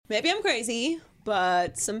maybe I'm crazy,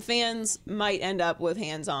 but some fans might end up with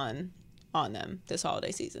hands-on on them this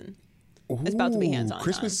holiday season. It's about to be hands-on.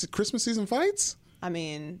 Christmas season fights? I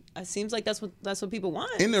mean, it seems like that's what people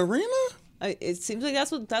want. In the arena? It seems like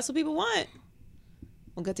that's what people want.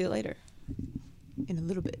 We'll get to it later. In a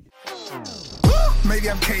little bit. Maybe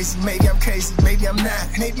I'm crazy, maybe I'm crazy, maybe I'm not,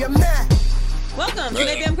 maybe I'm not. Welcome to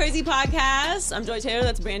Maybe I'm Crazy Podcast. I'm Joy Taylor.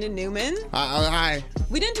 That's Brandon Newman. Hi.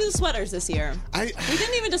 We didn't do the sweaters this year. We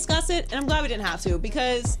didn't even discuss it, and I'm glad we didn't have to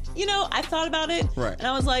because I thought about it, right. And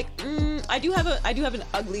I was like, I do have an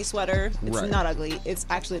ugly sweater. It's right. not ugly. It's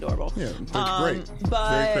actually adorable. Yeah, great.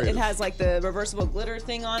 But it has like the reversible glitter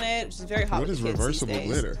thing on it, which is very hot. What is reversible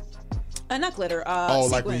glitter? Not glitter. Oh,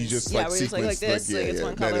 sequins. Like when you just where you just like this. Like, it's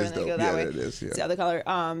one color and then go that way. It is, It's the other color.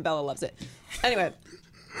 Bella loves it. Anyway.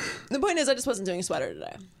 The point is, I just wasn't doing a sweater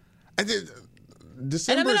today. I did. And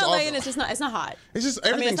I'm in LA, and it's not hot. It's just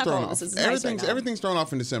everything's thrown off. Everything's thrown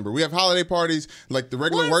off in December. We have holiday parties, like the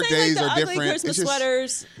regular work days are different. Christmas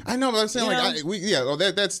sweaters. I know, but I'm saying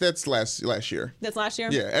that's last year. That's last year.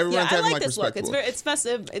 Yeah, everyone's I having like this look. respectable. It's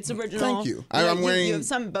festive. It's original. Thank you. I'm wearing. You have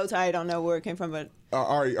some bow tie. I don't know where it came from, but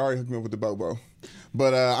Ari hooked me up with the bobo.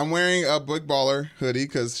 But I'm wearing a Big Baller hoodie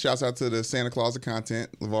because shouts out to the Santa Claus of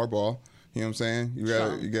content, LeVar Ball. You know what I'm saying? You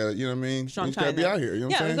gotta, you know what I mean? Strong you just gotta be out here. You know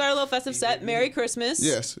what I'm saying? Yeah, we've got our little festive set. Merry Christmas.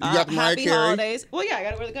 Yes. You got the Mariah Happy Carey. holidays. Well, yeah, I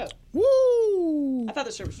gotta wear the coat. Woo! I thought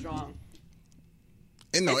the shirt was strong.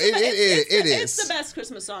 It is. It's the best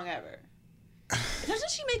Christmas song ever.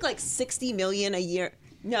 Doesn't she make like $60 million a year?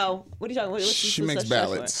 No. What are you talking about? She makes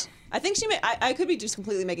ballads. I think she I could be just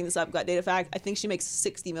completely making this up. Got data fact. I think she makes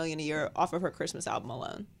 $60 million a year off of her Christmas album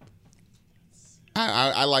alone.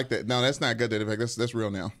 I like that. No, that's not good data fact. That's real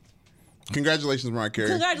now. Congratulations, Mariah Carey.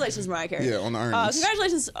 Congratulations, Mariah Carey. Yeah, on the earnings.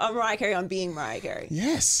 Congratulations, Mariah Carey, on being Mariah Carey.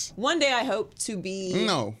 Yes. One day I hope to be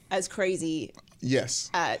as crazy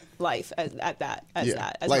at life as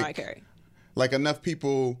Mariah Carey. Like enough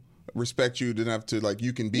people respect you enough to like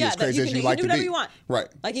you can be as crazy as you like to be. You can do whatever you want. Right.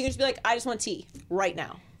 Like you can just be like, I just want tea right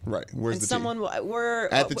now. Right. Where's the tea? We're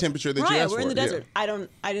at the temperature that you asked for. We're in the desert. Yeah.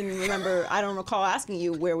 I don't recall asking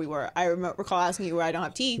you where we were. I recall asking you where I don't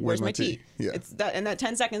have tea. Where's my tea? Yeah. It's that in that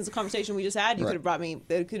 10 seconds of conversation we just had, you could have brought me.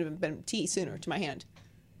 It could have been tea sooner to my hand.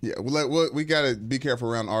 Yeah, we gotta be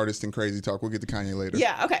careful around artists and crazy talk. We'll get to Kanye later.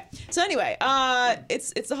 Yeah, okay. So anyway,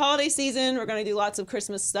 it's the holiday season. We're gonna do lots of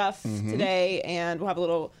Christmas stuff today, and we'll have a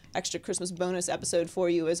little extra Christmas bonus episode for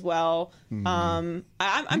you as well. I'm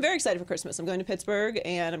very excited for Christmas. I'm going to Pittsburgh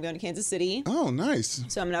and I'm going to Kansas City. Oh, nice.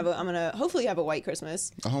 So I'm gonna hopefully have a white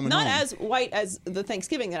Christmas. Not as white as the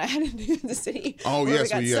Thanksgiving that I had in Kansas City. Oh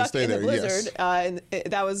yes, we you got gotta stuck stay in there. The blizzard. Yes.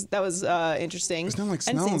 And that was interesting. It's not like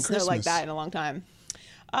snow I haven't on seen snow Christmas. like that in a long time.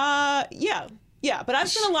 Yeah, but I've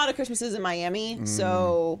spent a lot of Christmases in Miami,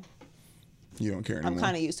 so you don't care anymore. I'm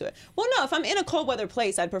kind of used to it. Well, no, if I'm in a cold weather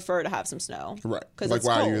place, I'd prefer to have some snow. Right. Because like, it's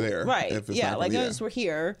why cold. are you there? Right. Yeah, like notice we're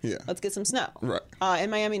here. Yeah. Let's get some snow. Right. In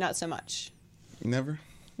Miami, not so much. Never?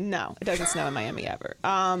 No, it doesn't snow in Miami ever.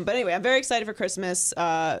 But anyway, I'm very excited for Christmas.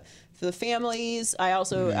 For the families, I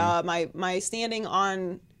also my standing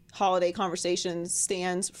on holiday conversations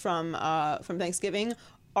stands from Thanksgiving.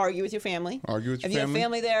 Argue with your family. If you have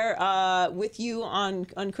family there with you on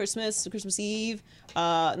Christmas Eve,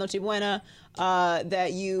 Noche Buena,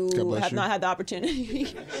 that you have not had the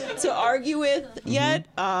opportunity to argue with yet,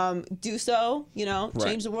 do so.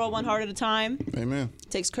 Change the world one heart at a time. Amen.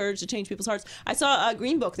 It takes courage to change people's hearts. I saw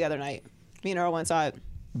Green Book the other night. Me and Earl went and saw it.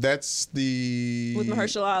 That's with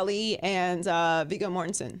Mahershala Ali and Viggo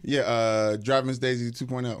Mortensen. Yeah, Driving Miss Daisy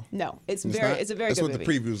 2.0. No, it's a very good movie. That's what the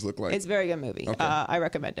previews look like. It's a very good movie. Okay. I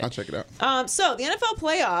recommend it. I'll check it out. So the NFL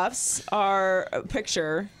playoffs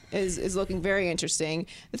picture is looking very interesting.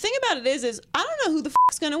 The thing about it is I don't know who the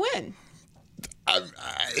f***'s going to win.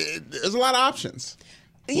 There's a lot of options.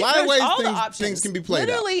 A lot of ways things can be played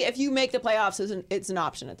Literally, if you make the playoffs, it's an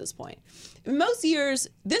option at this point. Most years,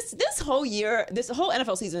 this whole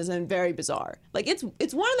NFL season has been very bizarre. Like it's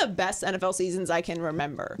one of the best NFL seasons I can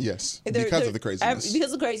remember. Yes, because of the craziness.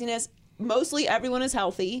 Because of the craziness, mostly everyone is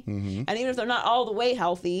healthy, and even if they're not all the way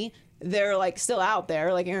healthy, they're like still out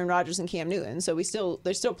there, like Aaron Rodgers and Cam Newton. So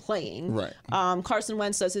they're still playing. Right. Carson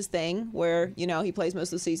Wentz does his thing where he plays most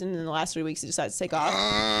of the season, and in the last 3 weeks he decides to take off.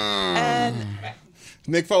 And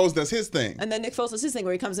Nick Foles does his thing. And then Nick Foles does his thing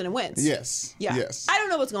where he comes in and wins. Yes. Yeah. Yes. I don't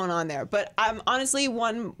know what's going on there, but I'm honestly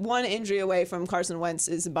one injury away from Carson Wentz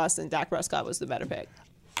is a bust, and Dak Prescott was the better pick.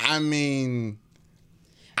 I mean,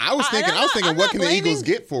 I was thinking, what can the Eagles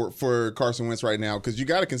get for Carson Wentz right now? Because you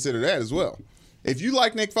got to consider that as well. If you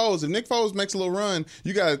like Nick Foles, if Nick Foles makes a little run,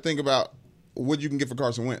 you got to think about what you can get for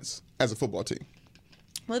Carson Wentz as a football team.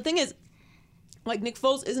 Well, the thing is, like Nick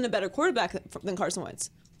Foles isn't a better quarterback than Carson Wentz.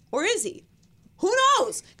 Or is he? Who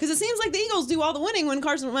knows? Because it seems like the Eagles do all the winning when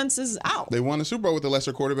Carson Wentz is out. They won the Super Bowl with a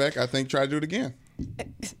lesser quarterback. I think try to do it again.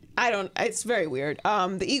 It's very weird.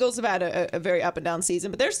 The Eagles have had a very up and down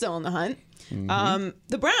season, but they're still in the hunt.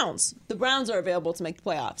 The Browns are available to make the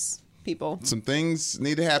playoffs. People, some things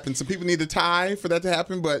need to happen. Some people need to tie for that to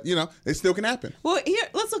happen, but it still can happen. Well, here,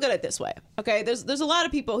 let's look at it this way. Okay, there's a lot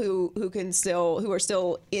of people who are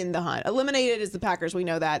still in the hunt. Eliminated is the Packers. We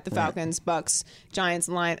know that. The Falcons, Bucks, Giants,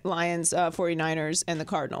 Lions, 49ers, and the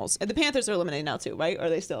Cardinals. And the Panthers are eliminated now too, right? Or are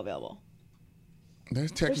they still available? They're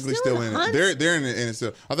technically still in it. They're in it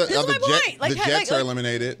still. The Jets are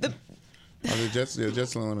eliminated. The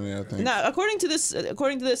Jets are eliminated, I think. No, according to this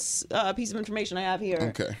piece of information I have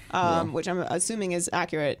here, which I'm assuming is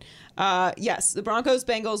accurate, yes, the Broncos,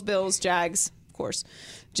 Bengals, Bills, Jags, of course,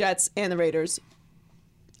 Jets, and the Raiders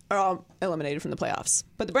are all eliminated from the playoffs.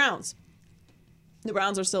 But the Browns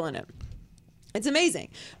are still in it. It's amazing.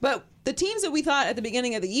 But the teams that we thought at the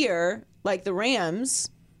beginning of the year, like the Rams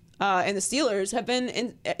and the Steelers, have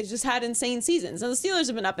been just had insane seasons. And the Steelers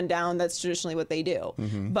have been up and down. That's traditionally what they do.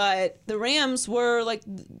 But the Rams were like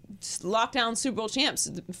lockdown Super Bowl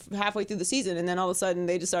champs halfway through the season, and then all of a sudden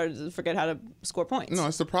they just started to forget how to score points. No,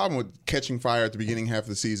 it's the problem with catching fire at the beginning half of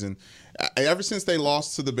the season. Ever since they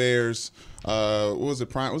lost to the Bears, what was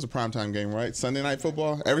it? It was a primetime game, right? Sunday Night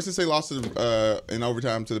Football. Ever since they lost in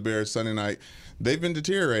overtime to the Bears Sunday night, they've been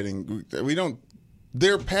deteriorating.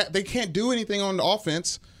 They can't do anything on the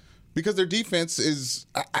offense. Because their defense is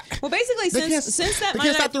well, basically since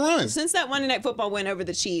that Monday Night Football win over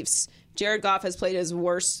the Chiefs, Jared Goff has played his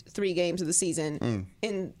worst 3 games of the season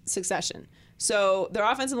in succession. So their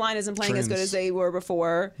offensive line isn't playing as good as they were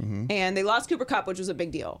before, and they lost Cooper Kupp, which was a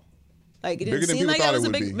big deal. Like it didn't seem like that was a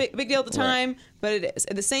big deal at the time, but it is.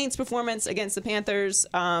 The Saints' performance against the Panthers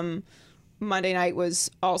Monday night was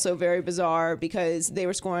also very bizarre because they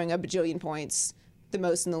were scoring a bajillion points, the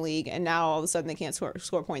most in the league, and now all of a sudden they can't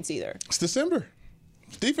score points either. It's December.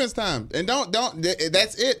 It's defense time. And don't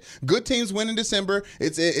that's it. Good teams win in December.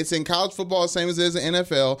 It's in college football, same as it is in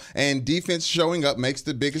NFL, and defense showing up makes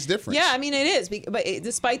the biggest difference. Yeah, I mean it is, but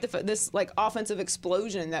despite this like offensive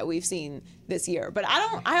explosion that we've seen this year. But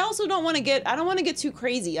I also don't want to get too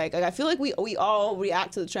crazy. Like I feel like we all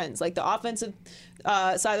react to the trends. Like the offensive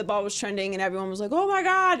side of the ball was trending, and everyone was like, "Oh my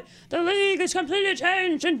God, the league is completely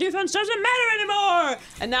changed, and defense doesn't matter anymore."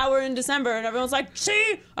 And now we're in December, and everyone's like,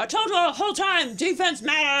 "See, I told you the whole time, defense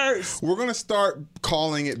matters." We're gonna start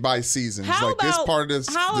calling it by seasons. How about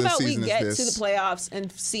we get to the playoffs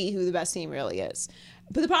and see who the best team really is?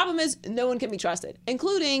 But the problem is, no one can be trusted,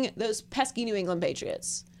 including those pesky New England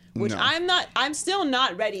Patriots. Which I'm still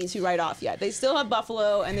not ready to write off yet. They still have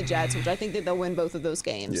Buffalo and the Jets, which I think that they'll win both of those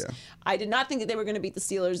games. Yeah. I did not think that they were going to beat the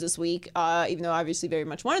Steelers this week, even though I obviously very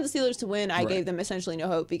much wanted the Steelers to win. I gave them essentially no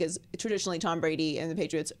hope because traditionally Tom Brady and the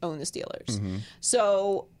Patriots own the Steelers.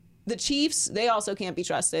 So the Chiefs, they also can't be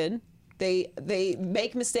trusted. They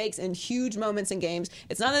make mistakes in huge moments in games.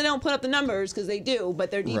 It's not that they don't put up the numbers, because they do,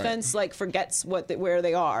 but their defense forgets where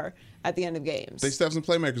they are at the end of games. They still have some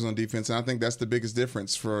playmakers on defense, and I think that's the biggest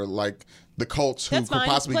difference for the Colts, who could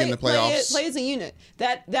possibly get in the playoffs. Play as a unit.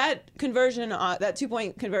 That conversion, that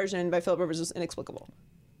 2-point conversion by Philip Rivers was inexplicable.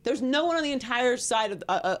 There's no one on the entire side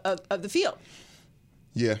of the field.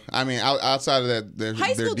 Yeah, I mean, outside of that, their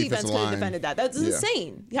high school defense could have defended that. That's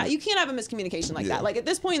insane. Yeah, you can't have a miscommunication like that. Like at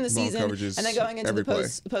this point in the season, and then going into the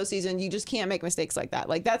postseason, you just can't make mistakes like that.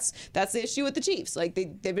 Like that's the issue with the Chiefs. Like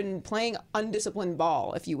they've been playing undisciplined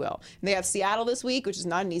ball, if you will. And they have Seattle this week, which is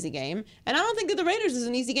not an easy game, and I don't think that the Raiders is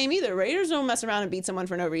an easy game either. Raiders don't mess around and beat someone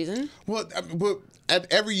for no reason. Well,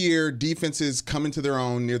 every year, defenses come into their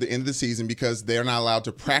own near the end of the season because they're not allowed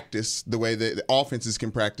to practice the way that the offenses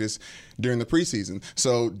can practice during the preseason.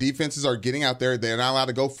 So defenses are getting out there. They're not allowed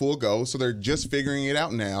to go full go, so they're just figuring it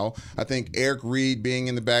out now. I think Eric Reed being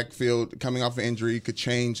in the backfield, coming off an injury, could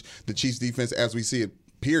change the Chiefs' defense as we see it,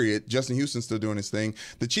 period. Justin Houston's still doing his thing.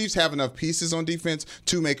 The Chiefs have enough pieces on defense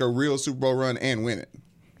to make a real Super Bowl run and win it.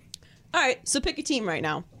 All right, so pick a team right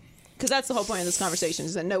now, because that's the whole point of this conversation,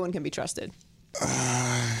 is that no one can be trusted.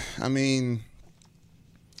 I mean,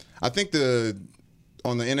 I think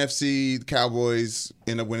on the NFC, the Cowboys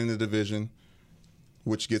end up winning the division,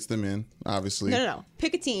 which gets them in, obviously. No.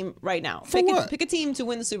 Pick a team right now. Pick a team to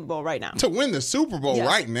win the Super Bowl right now. To win the Super Bowl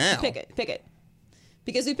right now? Pick it.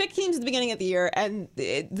 Because we picked teams at the beginning of the year, and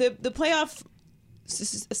the playoff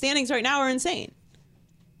standings right now are insane.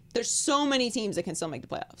 There's so many teams that can still make the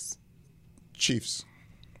playoffs. Chiefs.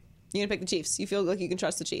 You're going to pick the Chiefs. You feel like you can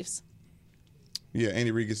trust the Chiefs. Yeah,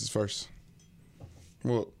 Andy Reid gets his first.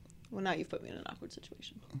 Well, Well, now you've put me in an awkward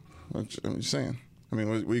situation. I'm just saying. I mean,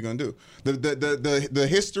 what are you going to do? The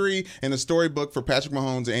history and the storybook for Patrick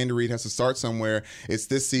Mahomes and Andy Reid has to start somewhere. It's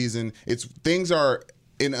this season. Things are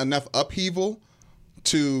in enough upheaval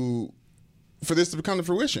for this to come to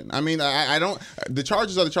fruition. I mean, I don't. The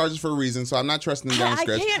Chargers are the Chargers for a reason, so I'm not trusting them down the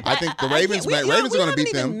stretch. I think the Ravens are going to beat them. We haven't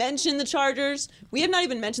even mentioned the Chargers. We have not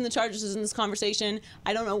even mentioned the Chargers in this conversation.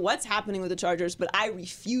 I don't know what's happening with the Chargers, but I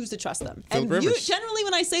refuse to trust them. Generally,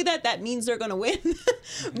 when I say that, that means they're going to win.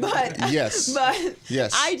 But yes,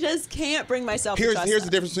 I just can't bring myself to trust them. Here's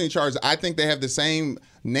the difference between the Chargers. I think they have the same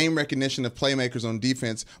name recognition of playmakers on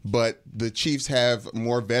defense, but the Chiefs have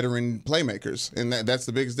more veteran playmakers, and that's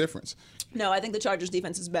the biggest difference. No, I think the Chargers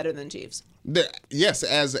defense is better than Chiefs. Yes,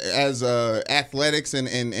 as athletics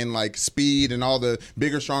and like speed and all the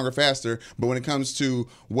bigger, stronger, faster. But when it comes to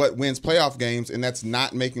what wins playoff games, and that's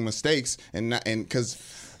not making mistakes, and because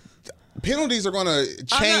penalties are going to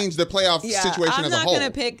change the playoff situation as a whole.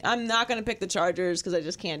 I'm not going to pick the Chargers because I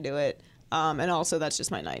just can't do it. And also that's just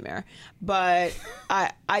my nightmare. But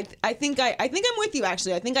I think I'm with you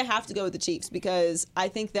actually. I think I have to go with the Chiefs because I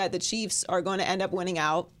think that the Chiefs are going to end up winning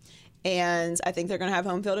out. And I think they're going to have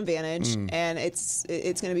home field advantage, and it's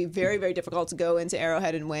going to be very, very difficult to go into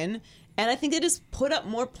Arrowhead and win. And I think they just put up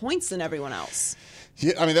more points than everyone else.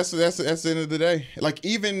 Yeah, I mean that's the end of the day. Like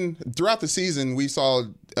even throughout the season, we saw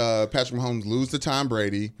Patrick Mahomes lose to Tom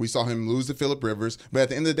Brady. We saw him lose to Phillip Rivers. But at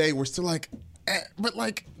the end of the day, we're still like, but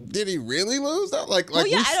like, did he really lose though?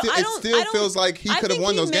 It still feels like he could have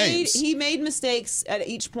won those games. He made mistakes at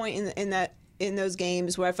each point in those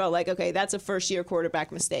games where I felt like, okay, that's a first-year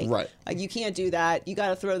quarterback mistake. Right. Like, you can't do that. You got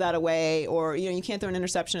to throw that away, or you can't throw an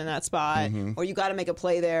interception in that spot, or you got to make a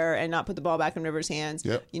play there and not put the ball back in Rivers' hands.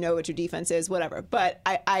 Yep. You know what your defense is, whatever. But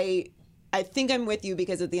I think I'm with you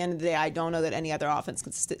because at the end of the day, I don't know that any other offense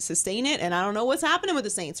can sustain it, and I don't know what's happening with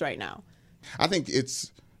the Saints right now. I think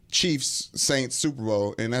it's Chiefs Saints Super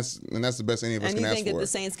Bowl, and that's the best any of us can ask for. And you think that the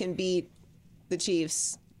Saints can beat the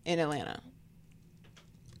Chiefs in Atlanta?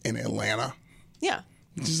 In Atlanta? Yeah.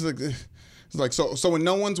 It's like so when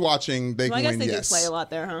no one's watching, they can win. I guess they do play a lot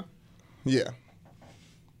there, huh? Yeah.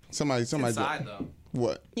 Somebody. Inside though.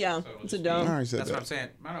 What? Yeah, So it's a dome. That's what I'm saying.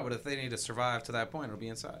 I don't know, but if they need to survive to that point, it'll be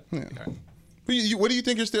inside. Yeah. Okay. What do you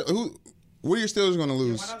think what are your Steelers going to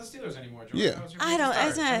lose? Why not the Steelers anymore, George? Yeah. I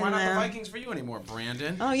don't. Why not the Vikings for you anymore,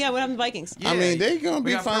 Brandon? Oh yeah, what happened to the Vikings? I mean, they're going to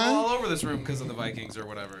be fine. We got purple all over this room because of the Vikings or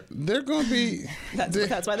whatever. They're going to be.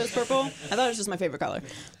 That's why that's purple. I thought it was just my favorite color.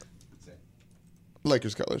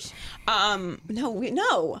 Lakers colors. No.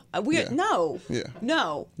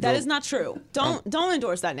 That is not true. Don't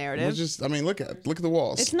endorse that narrative. Look at the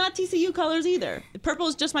walls. It's not TCU colors either. Purple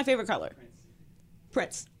is just my favorite color.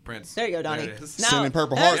 Prince. There you go, Donnie. There it is. Sending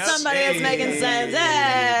purple hearts. Somebody that's making sense.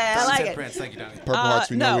 Hey, I like it. Prince. Thank you, Donnie. Purple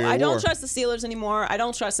hearts. We know I don't trust the Steelers anymore. I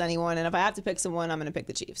don't trust anyone. And if I have to pick someone, I'm going to pick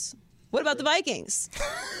the Chiefs. What about the Vikings?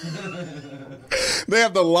 They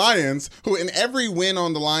have the Lions, who in every win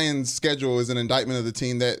on the Lions' schedule is an indictment of the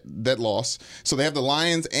team that lost. So they have the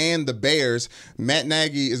Lions and the Bears. Matt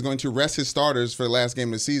Nagy is going to rest his starters for the last game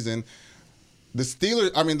of the season.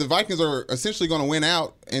 The Vikings are essentially going to win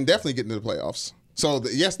out and definitely get into the playoffs. So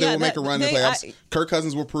they will make a run in the playoffs. Kirk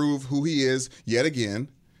Cousins will prove who he is yet again.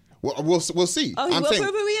 We'll see. Oh, he will prove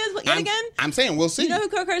who he is yet again? I'm saying we'll see. You know who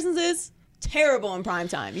Kirk Cousins is? Terrible in prime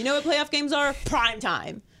time. You know what playoff games are? Prime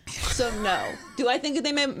time. So no. Do I think that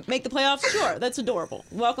they may make the playoffs? Sure. That's adorable.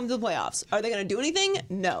 Welcome to the playoffs. Are they going to do anything?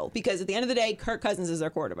 No. Because at the end of the day, Kirk Cousins is their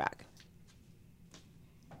quarterback.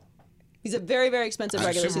 He's a very, very expensive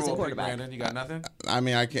regular season quarterback. Brandon, you got nothing? I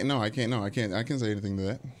mean, I can't say anything to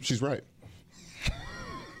that. She's right.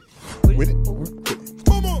 With it.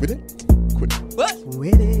 With it. Quit it. What?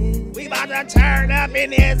 With it. We about to turn up in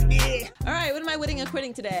this bitch. All right, what am I winning and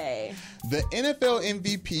quitting today? The NFL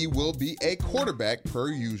MVP will be a quarterback per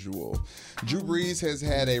usual. Drew Brees has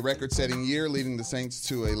had a record-setting year, leading the Saints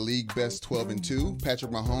to a league best 12-2.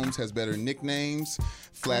 Patrick Mahomes has better nicknames,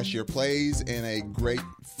 flashier plays, and a great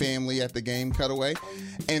family at the game cutaway.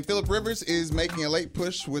 And Phillip Rivers is making a late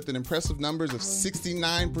push with an impressive numbers of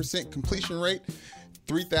 69% completion rate,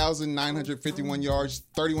 3,951 yards,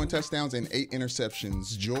 31 touchdowns, and 8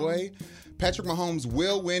 interceptions. Joy, Patrick Mahomes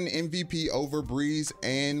will win MVP over Brees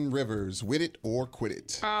and Rivers. With it or quit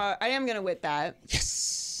it? I am going to wit that.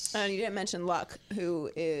 Yes. And you didn't mention Luck, who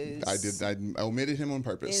is... I omitted him on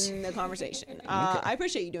purpose. In the conversation. I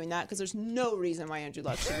appreciate you doing that because there's no reason why Andrew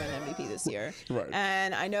Luck should win MVP this year. Right.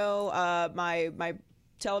 And I know my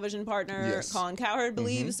television partner, Yes. Colin Cowherd,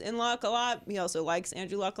 believes in Luck a lot. He also likes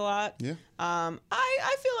Andrew Luck a lot. Yeah.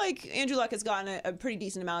 I feel like Andrew Luck has gotten a pretty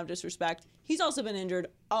decent amount of disrespect. He's also been injured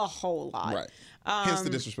a whole lot. Right. Hence the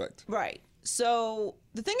disrespect. Right. So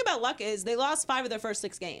the thing about Luck is they lost 5 of their first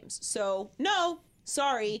 6 games. So no,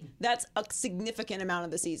 sorry, that's a significant amount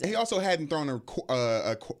of the season. He also hadn't thrown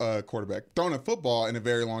a thrown a football in a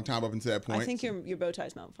very long time up until that point. I think your bow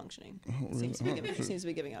tie's malfunctioning. Seems to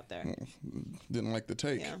be giving up there. Didn't like the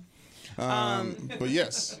take. Yeah. But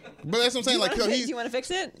yes. But that's what I'm saying. Do you want to fix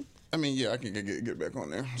it? I mean, yeah, I can get back on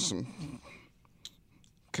there. Some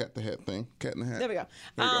cat the hat thing. Cat in the hat. There we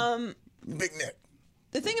go. Big neck.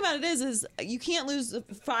 The thing about it is you can't lose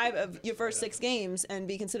 5 of your first 6 games and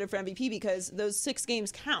be considered for MVP because those 6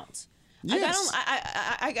 games count. Yes.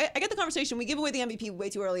 I get the conversation. We give away the MVP way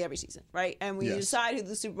too early every season, right? And we decide who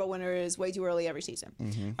the Super Bowl winner is way too early every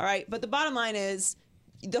season. All right? But the bottom line is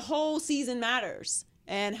the whole season matters.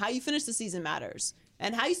 And how you finish the season matters.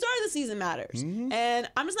 And how you started the season matters. And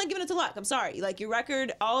I'm just not giving it to Luck. I'm sorry. Like, your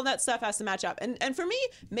record, all of that stuff has to match up. And for me,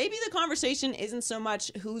 maybe the conversation isn't so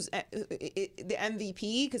much who's the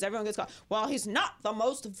MVP, because everyone gets called, well, he's not the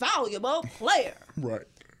most valuable player. Right.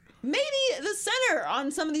 Maybe the center on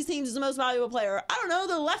some of these teams is the most valuable player. I don't know.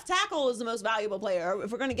 The left tackle is the most valuable player.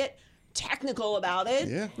 If we're going to get technical about it.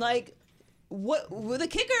 Yeah. Like, the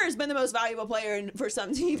kicker has been the most valuable player for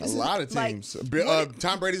some teams. A lot of teams.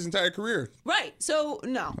 Tom Brady's entire career. Right. So,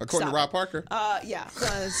 no. According to Rob Parker. Yeah.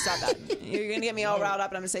 Stop that. You're going to get me all riled up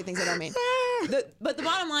and I'm going to say things I don't mean. But the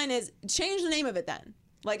bottom line is, change the name of it then.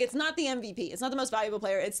 Like, it's not the MVP. It's not the most valuable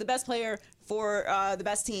player. It's the best player for the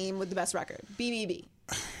best team with the best record. BBB.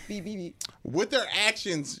 BBB. With their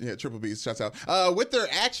actions, Triple B, shouts out. With their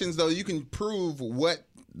actions, though, you can prove what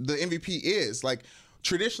the MVP is. Like,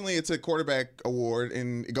 traditionally, it's a quarterback award,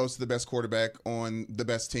 and it goes to the best quarterback on the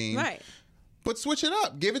best team. Right. But switch it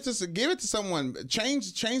up. Give it to someone.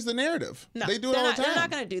 Change the narrative. No, they do it all the time. They're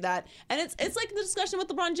not going to do that. And it's like the discussion with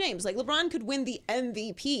LeBron James. Like, LeBron could win the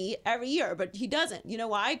MVP every year, but he doesn't. You know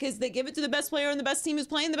why? Because they give it to the best player on the best team who's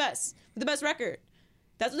playing the best, with the best record.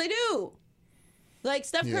 That's what they do. Like,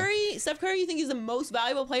 Steph Curry, you think he's the most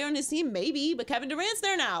valuable player on his team? Maybe, but Kevin Durant's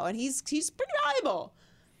there now, and he's pretty valuable.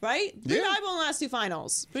 Right? Pretty valuable in the last 2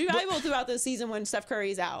 finals. Pretty valuable throughout the season when Steph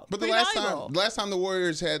Curry's out. But pretty the last time the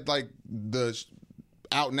Warriors had like the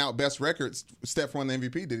out and out best records, Steph won the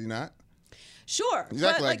MVP, did he not? Sure.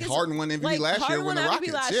 Exactly. Like Harden won MVP last year when the Rockets.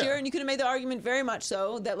 MVP last year, and you could have made the argument very much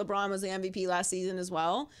so that LeBron was the MVP last season as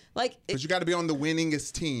well. Like, but you got to be on the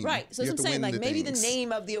winningest team. Right. So that's what I'm saying. Like, maybe the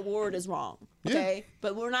name of the award is wrong. Okay. Yeah.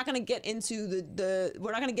 But we're not going to get into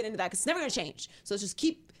we're not going to get into that because it's never going to change. So let's just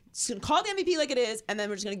keep. Just going to call the MVP like it is, and then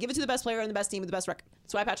we're just going to give it to the best player and the best team with the best record.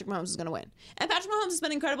 That's why Patrick Mahomes is going to win. And Patrick Mahomes has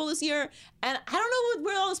been incredible this year, and I don't know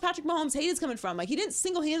where all this Patrick Mahomes hate is coming from. Like, he didn't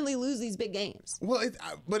single-handedly lose these big games. Well,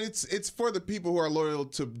 but it's for the people who are loyal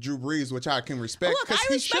to Drew Brees, which I can respect. Look, I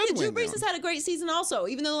respect it. Drew Brees them. has had a great season also.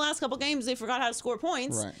 Even though the last couple games they forgot how to score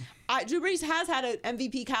points. Right. Drew Brees has had an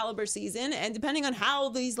MVP caliber season, and depending on how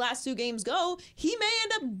these last 2 games go, he may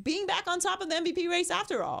end up being back on top of the MVP race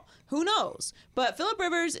after all. Who knows? But Phillip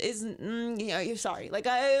Rivers is, sorry. Like,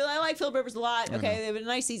 I like Phillip Rivers a lot. Okay, they have a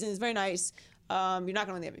nice season. It's very nice. You're not going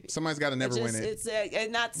to win the MVP. Somebody's got to never win it. It's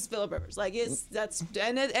and that's Phillip Rivers. Like, and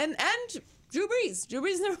Drew Brees. Drew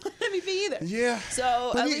Brees never won MVP either. Yeah.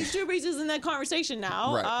 So at least Drew Brees is in that conversation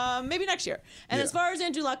now. Right. Maybe next year. And as far as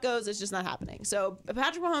Andrew Luck goes, it's just not happening. So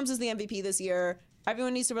Patrick Mahomes is the MVP this year.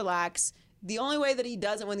 Everyone needs to relax. The only way that he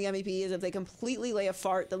doesn't win the MVP is if they completely lay a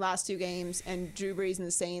fart the last 2 games and Drew Brees and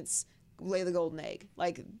the Saints lay the golden egg.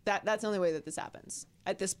 Like, that's the only way that this happens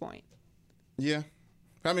at this point. Yeah.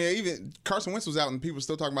 I mean, even Carson Wentz was out and people were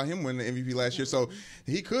still talking about him winning the MVP last year. So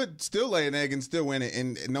he could still lay an egg and still win it,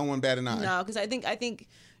 and no one bat an eye. No, because I think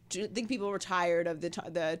people were tired of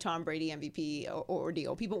the Tom Brady MVP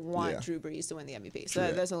ordeal. People want Drew Brees to win the MVP.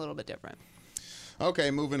 So that's a little bit different.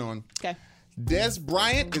 Okay, moving on. Okay. Des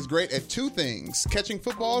Bryant is great at 2 things, catching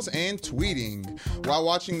footballs and tweeting. While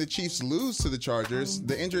watching the Chiefs lose to the Chargers,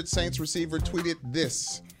 the injured Saints receiver tweeted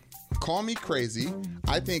this: "Call me crazy.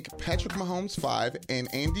 I think Patrick Mahomes 5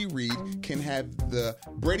 and Andy Reid can have the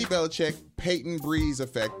Brady Belichick, Peyton Breeze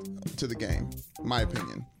effect to the game. My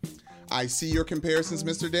opinion. I see your comparisons,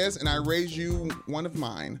 Mr. Des, and I raise you one of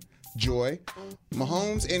mine. Joy.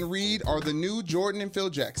 Mahomes and Reid are the new Jordan and Phil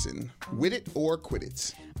Jackson. With it or quit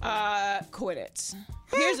it." Quit it.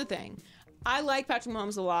 Here's the thing. I like Patrick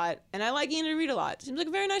Mahomes a lot, and I like Andy Reid a lot. Seems like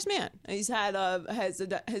a very nice man. He's had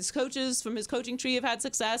his coaches from his coaching tree have had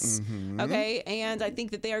success. Okay, and I think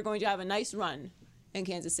that they are going to have a nice run in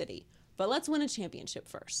Kansas City. But let's win a championship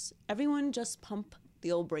first. Everyone, just pump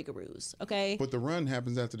the old breakaroos, okay? But the run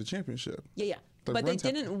happens after the championship. Yeah. The But they runs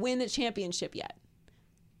have- didn't win the championship yet.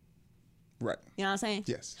 Right. You know what I'm saying?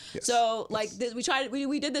 Yes. So, yes. like,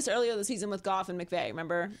 we did this earlier this season with Goff and McVay.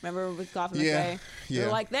 Remember with Goff and Yeah, McVay? yeah.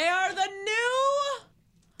 They're like, they are the new.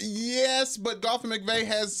 Yes, but Goff and McVay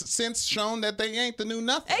has since shown that they ain't the new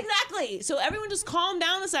nothing. Exactly. So everyone just calm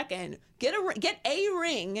down a second. Get a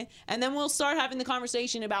ring, and then we'll start having the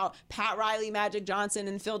conversation about Pat Riley, Magic Johnson,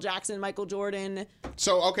 and Phil Jackson, Michael Jordan,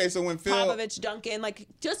 So when Phil Popovich, Duncan. Like,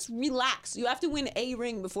 just relax. You have to win a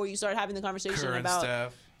ring before you start having the conversation Current about.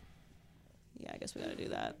 stuff. Yeah, I guess we got to do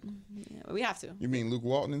that. Yeah, but we have to. You mean Luke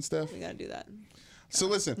Walton and stuff? We got to do that. So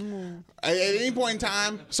listen, at any point in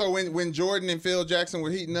time, so when Jordan and Phil Jackson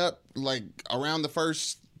were heating up, like around the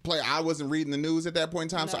first play, I wasn't reading the news at that point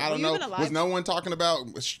in time, so I don't Were you know. even alive? Was no one talking about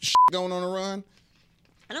going on a run?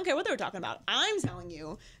 I don't care what they were talking about. I'm telling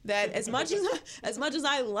you that as much as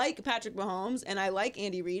I like Patrick Mahomes and I like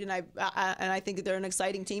Andy Reid and I think that they're an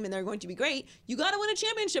exciting team and they're going to be great, you got to win a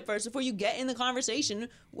championship first before you get in the conversation.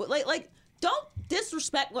 Like don't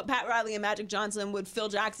disrespect what Pat Riley and Magic Johnson, what Phil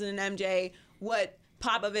Jackson and MJ, what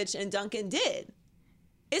Popovich and Duncan did.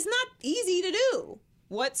 It's not easy to do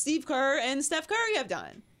what Steve Kerr and Steph Curry have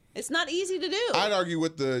done. It's not easy to do. I'd argue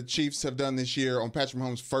what the Chiefs have done this year on Patrick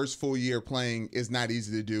Mahomes' first full year playing is not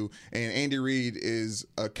easy to do. And Andy Reid is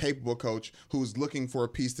a capable coach who's looking for a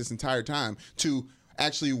piece this entire time to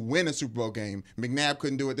actually win a Super Bowl game. McNabb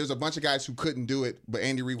couldn't do it. There's a bunch of guys who couldn't do it, but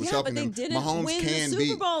Andy Reid was helping them. But they didn't Mahomes win can the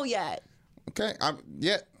Super Bowl yet. Okay,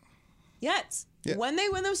 Yet. Yeah. When they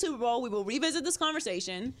win the Super Bowl, we will revisit this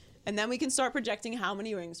conversation, and then we can start projecting how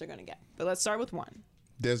many rings they're going to get. But let's start with one.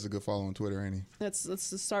 Des is a good follow on Twitter, ain't he? Let's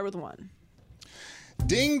just start with one.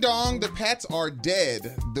 Ding dong, the Pats are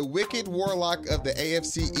dead. The wicked warlock of the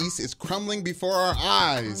AFC East is crumbling before our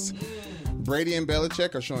eyes. Brady and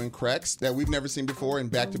Belichick are showing cracks that we've never seen before in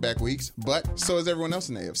back-to-back weeks, but so is everyone else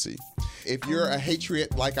in the AFC. If you're a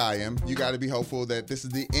Patriot like I am, you got to be hopeful that this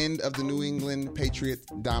is the end of the New England Patriot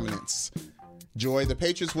dominance. Joy, the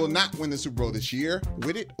Patriots will not win the Super Bowl this year.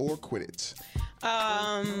 Win it or quit it.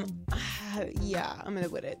 Yeah, I'm gonna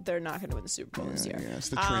win it. They're not gonna win the Super Bowl this year. Yeah, it's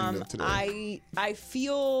the trend of today. I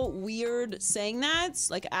feel weird saying that.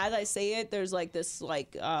 Like, as I say it, there's like this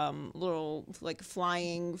little like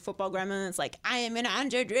flying football gremlin. It's like, I am in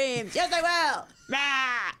 100 dreams. Yes, I will.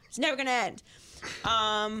 Rah! It's never gonna end.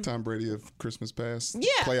 Tom Brady of Christmas past. Yeah,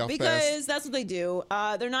 Playoff because pass. that's what they do.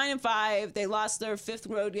 They're 9-5. They lost their 5th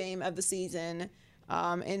road game of the season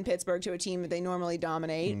in Pittsburgh to a team that they normally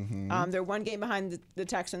dominate. They're 1 game behind the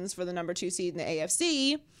Texans for the number 2 seed in the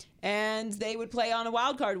AFC, and they would play on a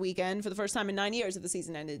wild card weekend for the first time in 9 years if the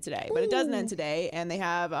season ended today. But it doesn't end today, and they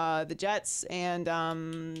have the Jets and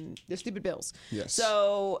the stupid Bills. Yes.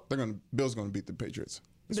 So Bills going to beat the Patriots.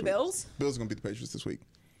 the Bills? Bills going to beat the Patriots this week.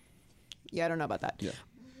 Yeah, I don't know about that. Yeah.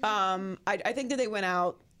 I think that they went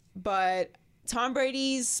out, but Tom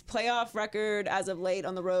Brady's playoff record as of late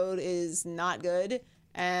on the road is not good,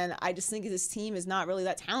 and I just think this team is not really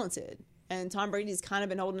that talented. And Tom Brady's kind of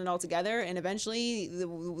been holding it all together, and eventually the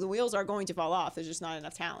wheels are going to fall off. There's just not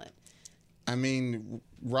enough talent. I mean,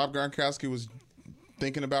 Rob Gronkowski was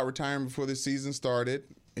thinking about retiring before the season started.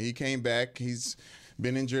 He came back. He's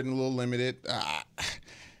been injured and a little limited.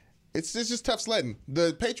 It's just tough sledding.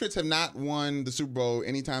 The Patriots have not won the Super Bowl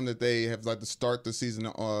anytime that they have like to start the season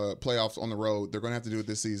playoffs on the road. They're going to have to do it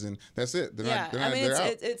this season. That's it. They're out.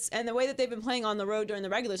 It's and the way that they've been playing on the road during the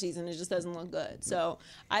regular season, it just doesn't look good. So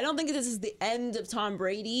I don't think this is the end of Tom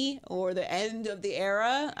Brady or the end of the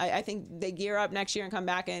era. I think they gear up next year and come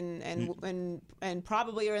back and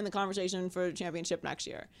probably are in the conversation for a championship next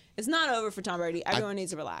year. It's not over for Tom Brady. Everyone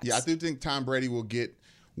needs to relax. Yeah, I do think Tom Brady will get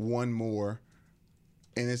one more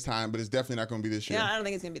in his time, but it's definitely not going to be this year. Yeah, I don't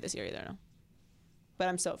think it's going to be this year either, no. But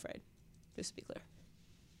I'm so afraid, just to be clear.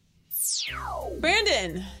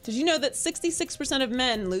 Brandon, did you know that 66% of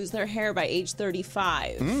men lose their hair by age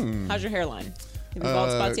 35? How's your hairline? Have you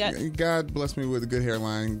bald spots yet? God bless me with a good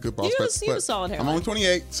hairline, good bald spots. You have a solid hairline. I'm only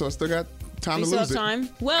 28, so I still got time You to still lose have it. time?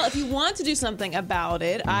 Well, if you want to do something about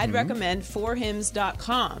it, I'd recommend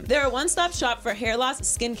forhims.com. They're a one-stop shop for hair loss,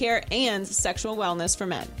 skincare, and sexual wellness for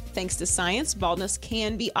men. Thanks to science, baldness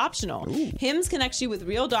can be optional. Hims connects you with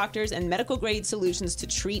real doctors and medical-grade solutions to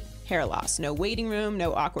treat hair loss. No waiting room,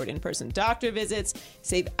 no awkward in-person doctor visits.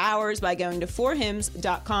 Save hours by going to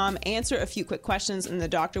forhims.com, answer a few quick questions, and the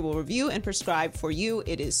doctor will review and prescribe for you.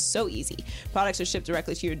 It is so easy. Products are shipped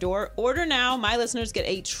directly to your door. Order now. My listeners get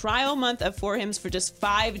a trial month of 4Hims for just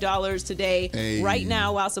 $5 today, right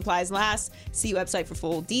now while supplies last. See website for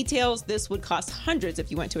full details. This would cost hundreds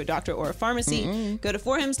if you went to a doctor or a pharmacy. Go to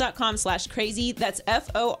forhims.com forhims.com/crazy. That's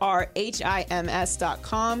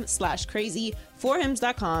forhims.com/crazy.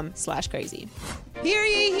 forhims.com/crazy. Hear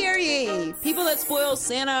ye, hear ye. People that spoil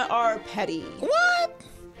Santa are petty. What?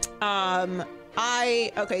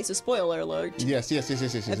 So spoiler alert. Yes. If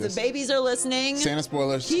the babies are listening, Santa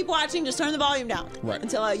spoilers. keep watching. Just turn the volume down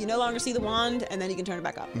until you no longer see the wand, and then you can turn it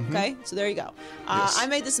back up. Okay, so there you go. I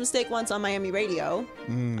made this mistake once on Miami radio.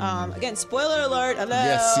 Again, spoiler alert.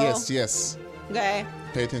 Hello. Yes. Okay.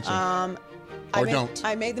 Pay attention. Don't.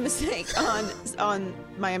 I made the mistake on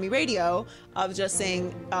Miami radio of just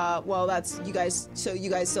saying, well, that's you guys. So you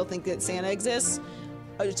guys still think that Santa exists?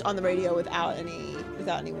 Just on the radio without any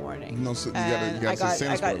warning. No, so you got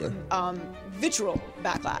Santa spoiler. Vitriol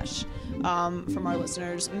backlash from our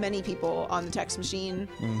listeners. Many people on the text machine.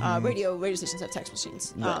 Radio stations have text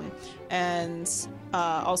machines, and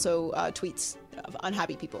also tweets of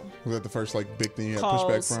unhappy people. Was that the first big thing you had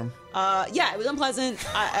pushback from? Yeah, it was unpleasant.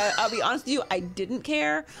 I'll be honest with you, I didn't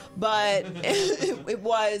care, but it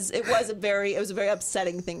was a very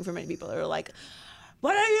upsetting thing for many people. They were like,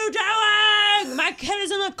 "What are you doing? My kid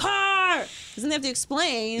is in the car." Doesn't they have to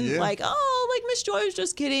explain, Miss Joy was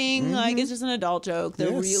just kidding. It's just an adult joke.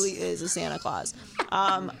 There really is a Santa Claus.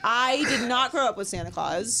 I did not grow up with Santa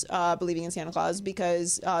Claus, believing in Santa Claus,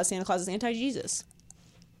 because Santa Claus is anti-Jesus.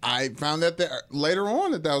 I found that later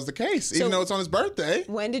on that was the case, even though it's on his birthday.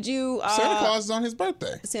 When did you... Santa Claus is on his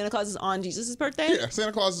birthday. Santa Claus is on Jesus' birthday? Yeah,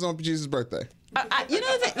 Santa Claus is on Jesus' birthday.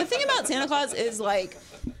 The thing about Santa Claus is,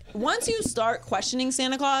 once you start questioning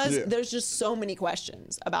Santa Claus, there's just so many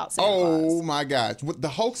questions about Santa Claus. Oh my gosh, the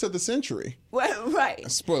hoax of the century. Well, right.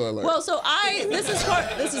 Spoiler alert. Well, this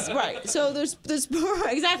is right. So there's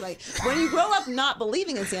exactly. When you grow up not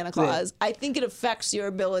believing in Santa Claus, I think it affects your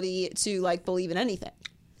ability to believe in anything.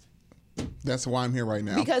 That's why I'm here right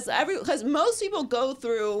now. Because most people go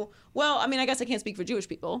through. Well, I guess I can't speak for Jewish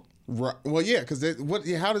people. Right. Well, yeah. Because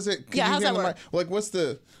how does it? How's that work? What's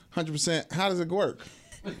the 100%? How does it work?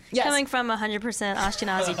 Yes. Coming from a 100%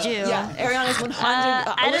 Ashkenazi Jew. Yeah, Ariana's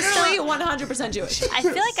 100% Jewish. I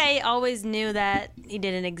feel like I always knew that he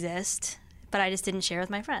didn't exist, but I just didn't share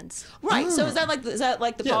with my friends. Right. So is that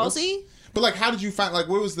the policy? But how did you find what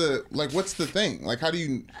was the what's the thing? How do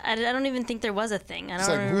you? I don't even think there was a thing. I don't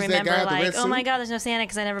who's remember that guy with the red oh my suit? God, there's no Santa,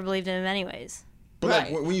 because I never believed in him anyways.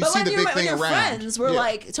 But when you see the big thing when your around, friends were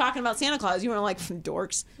talking about Santa Claus, you were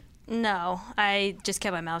dorks. No, I just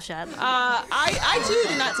kept my mouth shut. I too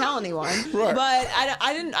did not tell anyone, right. But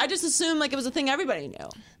I didn't. I just assumed it was a thing everybody knew.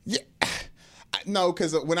 Yeah, no,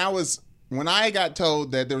 because when I got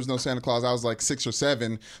told that there was no Santa Claus, I was 6 or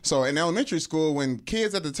 7. So in elementary school, when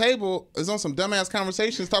kids at the table is on some dumbass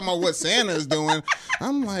conversations talking about what Santa is doing,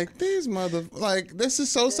 I'm like, these this is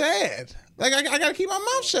so sad. I gotta keep my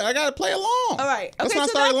mouth shut. I gotta play along. All right. Okay. That's when I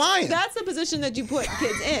started lying. That's the position that you put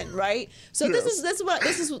kids in, right? So this is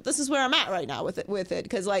where I'm at right now with it,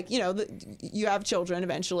 because you have children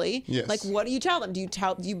eventually. Yes. What do you tell them? Do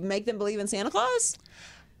you make them believe in Santa Claus?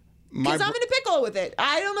 Because I'm in a pickle with it.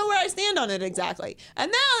 I don't know where I stand on it exactly.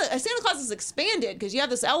 And now Santa Claus has expanded because you have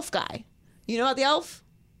this elf guy. You know about the elf?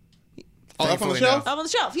 Oh, Elf on the Shelf? Elf on the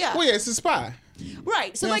Shelf, yeah. Well, yeah, it's a spy.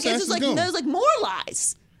 Right. So it's just there's more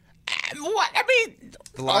lies. What? I mean,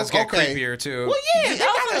 the lies get creepier too. Well, yeah,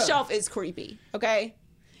 Elf on the Shelf is creepy. Okay.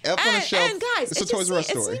 Elf on the Shelf. And guys, it's a Toys R Us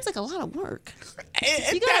story. It seems like a lot of work.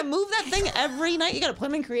 You gotta move that thing every night. You gotta put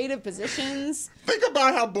them in creative positions. Think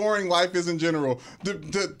about how boring life is in general.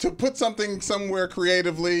 To put something somewhere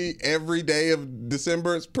creatively every day of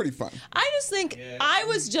December is pretty fun. I just think I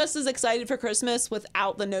was just as excited for Christmas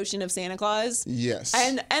without the notion of Santa Claus. Yes.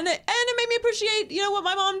 And it made me appreciate what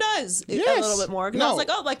my mom does a little bit more. Because I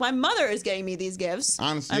was like, my mother is getting me these gifts.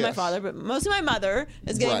 Honestly, and my father, but mostly my mother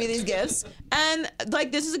is getting me these gifts, and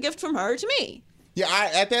this is a gift from her to me. Yeah,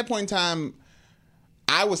 at that point in time,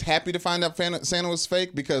 I was happy to find out Santa was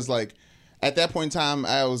fake because, at that point in time,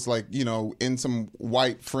 I was in some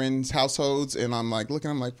white friends' households, and I'm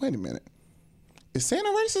looking, wait a minute, is Santa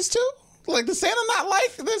racist too? Does Santa not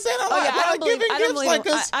giving gifts like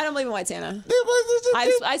us? I don't believe in white Santa.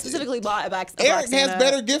 I specifically bought a black Eric Santa has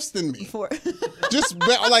better gifts than me. Before. Just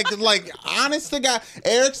honest to God,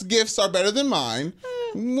 Eric's gifts are better than mine.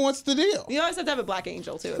 What's the deal? You always have to have a black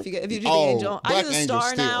angel too. If you do the angel, I do the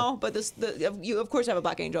star now, but you of course have a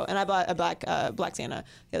black angel, and I bought a black Santa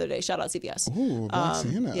the other day. Shout out CVS. Ooh, black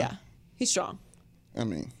Santa. Yeah, he's strong. I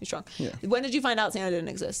mean, he's strong. Yeah. When did you find out Santa didn't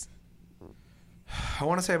exist? I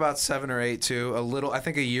want to say about 7 or 8 too. I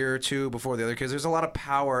think a year or two before the other kids. There's a lot of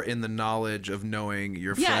power in the knowledge of knowing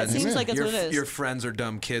your friends. Yeah, it seems like that's what it is. Your friends are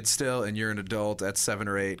dumb kids still, and you're an adult at 7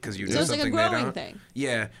 or 8 because you do it's something like a they growing don't. thing.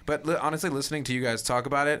 Yeah, but honestly, listening to you guys talk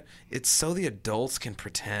about it, it's so the adults can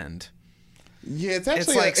pretend. Yeah, it's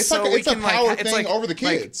actually it's a power thing over the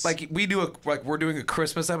kids. Like we're doing a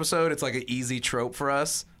Christmas episode. It's like an easy trope for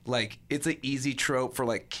us. Like it's an easy trope for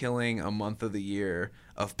like killing a month of the year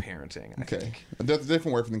of parenting. I think. That's a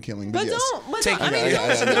different word than killing. But yes.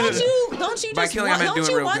 don't you By just killing, I meant don't doing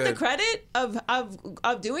you real want the good. credit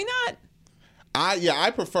of doing that?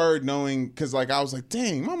 I preferred knowing because like I was like,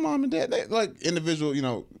 dang, my mom and dad, they like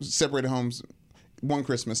individual, separated homes, one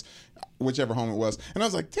Christmas, whichever home it was, and I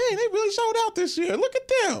was like, dang, they really showed out this year. Look at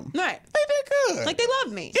them. Right. They did good. Like they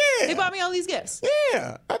loved me. Yeah. They bought me all these gifts.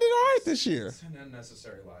 Yeah, I did all right this year. It's an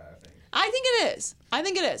unnecessary lie, I think. I think it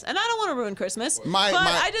is. And I don't want to ruin Christmas. But My-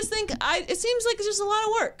 I just think it seems like it's just a lot of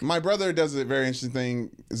work. My brother does a very interesting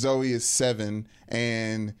thing. Zoe is 7,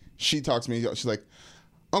 and she talks to me. She's like,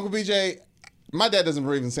 Uncle BJ, my dad doesn't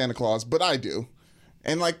believe in Santa Claus, but I do.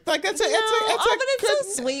 And like that's but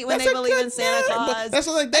it's so sweet when they believe in Santa Claus. That's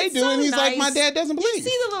what like they It's do, so and he's like, my nice. dad doesn't believe. You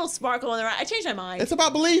see the little sparkle in their eye. I changed my mind. It's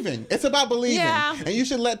about believing. Yeah. And you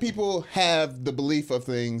should let people have the belief of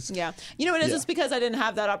things. Yeah. You know what it is? Yeah. It's because I didn't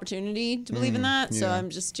have that opportunity to believe in that, so yeah. I'm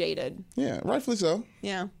just jaded. Yeah, rightfully so.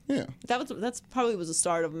 Yeah. Yeah. That's probably was the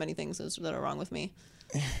start of many things that are wrong with me.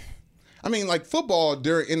 I mean, like football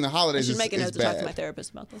in the I holidays should is make a note to bad. talk to my therapist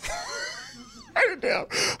about this. Write it down.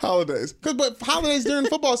 Holidays. But holidays during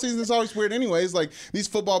football season is always weird anyways. Like these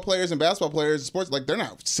football players and basketball players, sports, like they're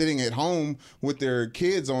not sitting at home with their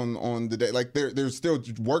kids on the day. Like there's still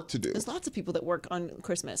work to do. There's lots of people that work on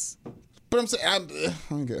Christmas. But I'm saying,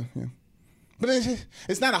 okay, yeah. But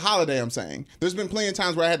it's not a holiday, I'm saying. There's been plenty of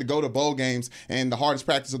times where I had to go to bowl games and the hardest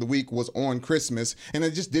practice of the week was on Christmas. And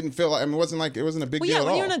it just didn't feel like, it wasn't a big deal at all.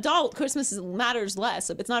 When you're an adult, Christmas matters less.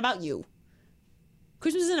 It's not about you.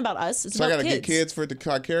 Christmas isn't about us. It's So I about got to kids. get kids for it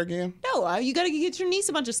to care again? No, you got to get your niece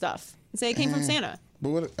a bunch of stuff and say it came from Santa.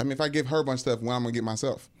 But if I give her a bunch of stuff, when I'm going to get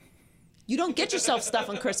myself? You don't get yourself stuff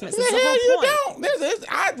on Christmas. The That's the hell whole you point. don't.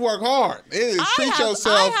 I work hard. It is treat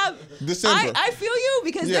yourself December. I feel you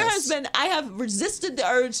because Yes. I have resisted the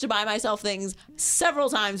urge to buy myself things several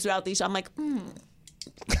times throughout these. I'm like, no,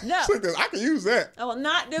 I can use that. I will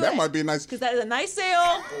not do it. That might be a nice. Because that is a nice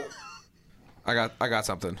sale. I got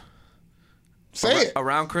something. Say it.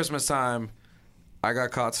 Around Christmas time, I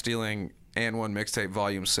got caught stealing And One Mixtape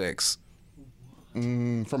Volume 6.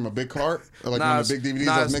 From a big cart? Or like Nah, one it of the big DVDs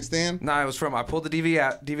nah, that was mixed in? Nah, it was from. I pulled the DVD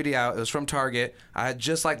out. It was from Target. I had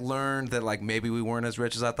just like learned that like maybe we weren't as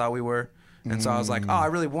rich as I thought we were, and so I was like, oh, I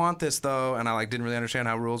really want this though, and I like didn't really understand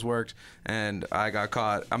how rules worked, and I got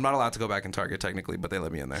caught. I'm not allowed to go back in Target technically, but they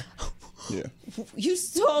let me in there. Yeah. You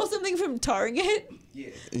stole something from Target?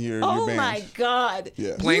 You're Oh banned. my God!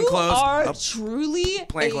 Yeah. Plain you clothes. are truly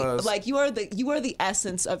Plain clothes. like you are the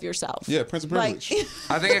essence of yourself. Yeah, Prince of Privilege.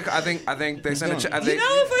 Like, I think they sent a check. you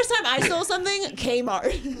know, the first time I stole something,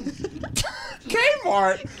 Kmart.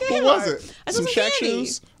 Kmart? What was it? I stole some Shaq candy.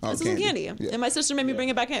 shoes? I stole some candy, Yeah. and my sister made me bring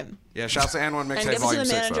it back in Yeah, shouts to And One and Mixtape give it to Volume the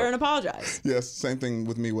 6. manager though. and apologize. Yes, same thing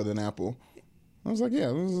with me with an apple. I was like,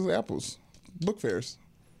 yeah, this is apples. Book fairs.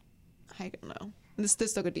 I don't know. This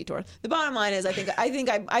took a detour. The bottom line is, I think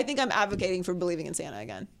I'm advocating for believing in Santa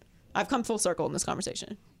again. I've come full circle in this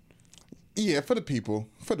conversation. Yeah, for the people.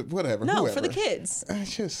 For the whatever. No, whoever. for the kids.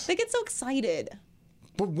 It's just. They get so excited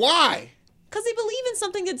But why? because they believe in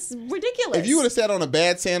something that's ridiculous. If you would have sat on a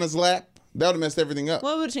bad Santa's lap, that would have messed everything up.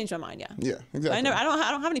 well, it would have changed my mind. Yeah. Yeah, exactly. I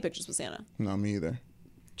don't have any pictures with Santa. No, me either.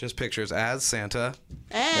 Just pictures as Santa.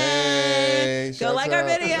 Hey, go shouts like our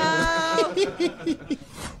out. video.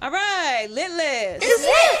 All right, lit list.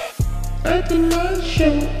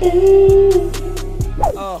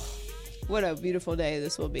 Oh, what a beautiful day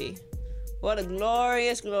this will be. What a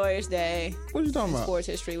glorious, glorious day. What are you talking in about? sports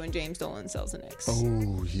history when James Dolan sells the Knicks.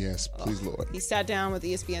 Oh, yes. Please, Lord. He sat down with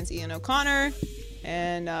ESPN's Ian O'Connor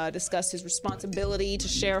and discussed his responsibility to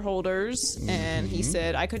shareholders. And he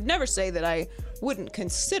said, I could never say that I wouldn't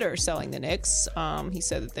consider selling the Knicks. He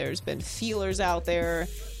said that there's been feelers out there.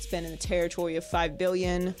 It's been in the territory of $5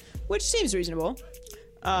 billion, which seems reasonable.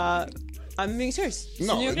 I'm being serious. It's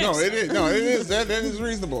the New York Knicks. It is. No, it is. That is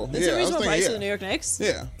reasonable. It's yeah, a reasonable price for the New yeah. York Knicks.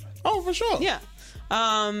 Yeah. Oh, for sure. Yeah.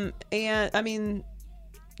 And I mean,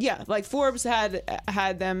 yeah, like Forbes had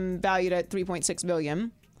them valued at $3.6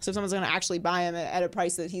 billion. So if someone's going to actually buy him at a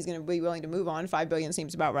price that he's going to be willing to move on, $5 billion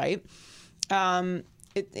seems about right.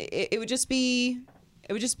 It would just be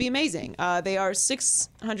amazing. They are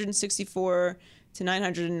 664 to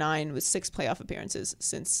 909 with 6 playoff appearances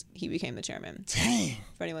since he became the chairman. Dang.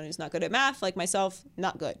 For anyone who's not good at math, like myself,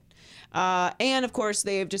 not good. And of course,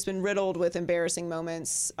 they've just been riddled with embarrassing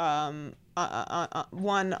moments, one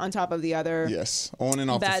on top of the other. Yes, on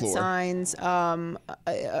and off the floor. Bad signs.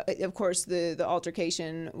 Of course, the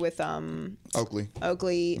altercation with Oakley,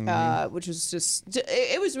 which was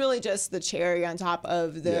it was really just the cherry on top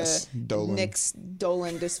of the Knicks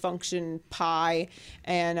Dolan dysfunction pie,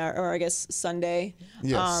 and or I guess sundae.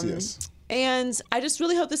 Yes. And I just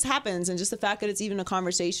really hope this happens, and just the fact that it's even a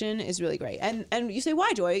conversation is really great. And you say,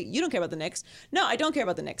 why, Joy? You don't care about the Knicks. No, I don't care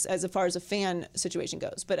about the Knicks as far as a fan situation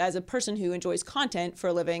goes. But as a person who enjoys content for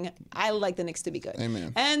a living, I like the Knicks to be good.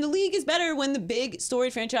 Amen. And the league is better when the big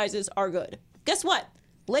storied franchises are good. Guess what?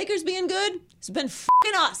 Lakers being good, it's been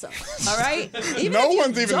fucking awesome. All right? Even No if you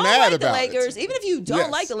one's even don't mad like about the Lakers, it. even if you don't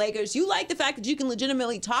Yes. like the Lakers, you like the fact that you can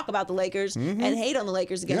legitimately talk about the Lakers and hate on the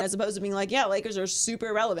Lakers again, Yep. as opposed to being like, yeah, Lakers are super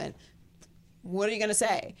irrelevant. What are you gonna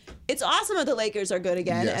say? It's awesome that the Lakers are good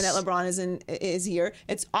again, Yes. and that LeBron is here.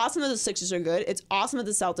 It's awesome that the Sixers are good. It's awesome that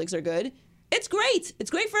the Celtics are good. It's great.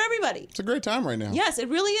 It's great for everybody. It's a great time right now. Yes, it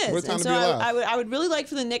really is. What a time and to so be alive. I would really like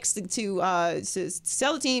for the Knicks to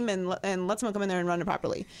sell the team and let someone come in there and run it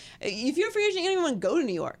properly. If you're a free agent, you don't even want to go to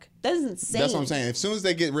New York. That is insane. That's what I'm saying. As soon as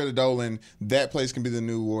they get rid of Dolan, that place can be the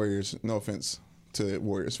new Warriors. No offense to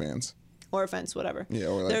Warriors fans. Or offense, whatever. Yeah,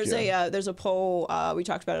 or like, there's a poll. We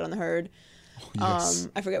talked about it on the Herd. Yes.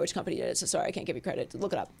 I forget which company did it, so sorry, I can't give you credit.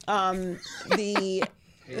 Look it up.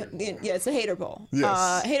 It's a hater poll.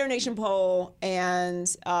 Yes. Hater Nation poll, and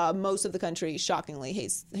most of the country shockingly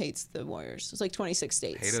hates the Warriors. It's like 26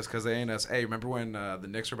 states. Hate us because they ain't us. Hey, remember when the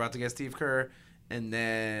Knicks were about to get Steve Kerr, and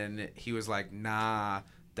then he was like, "Nah,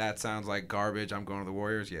 that sounds like garbage. I'm going to the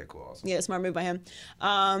Warriors." Yeah, cool, awesome. Yeah, smart move by him.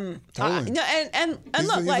 Totally. No, and He's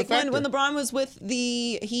look, a like when factor. LeBron was with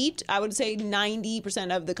the Heat, I would say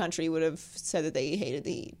 90% of the country would have said that they hated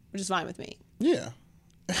the Heat, which is fine with me. Yeah.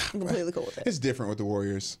 I'm completely cool with it. It's different with the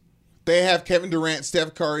Warriors. They have Kevin Durant,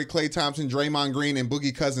 Steph Curry, Klay Thompson, Draymond Green, and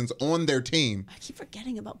Boogie Cousins on their team. I keep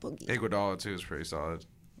forgetting about Boogie. Iguodala too is pretty solid.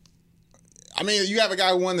 I mean, you have a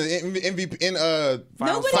guy who won the MVP in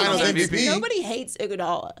Finals Finals MVP. MVP. Nobody hates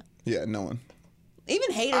Iguodala. Yeah, no one.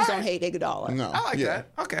 Even haters don't hate Iguodala. No. I like yeah.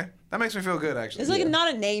 that. Okay, that makes me feel good actually. It's like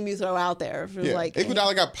not a name you throw out there for Yeah. like.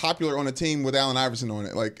 Iguodala got popular on a team with Allen Iverson on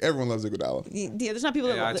it. Like everyone loves Iguodala. Yeah, there's not people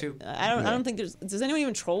that Yeah, love I too. it. I don't think there's. Does anyone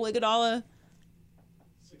even troll Iguodala?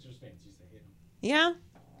 Sixers fans used to hate him. Yeah.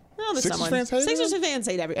 Well, there's Sixers someone. fans hate Sixers him? fans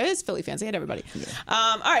hate everybody. It's Philly fans. They hate everybody.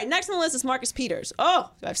 All right, next on the list is Marcus Peters.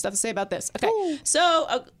 Oh, I have stuff to say about this. Okay,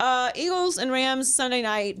 so Eagles and Rams Sunday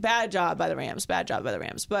night. Bad job by the Rams. Bad job by the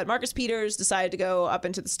Rams. But Marcus Peters decided to go up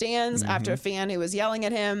into the stands after a fan who was yelling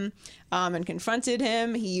at him and confronted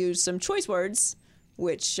him. He used some choice words,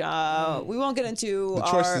 which we won't get into. The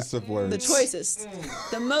choicest of words. The choicest.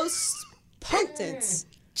 The most potent,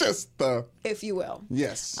 Just the if you will.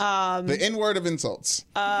 yes. The N word of insults.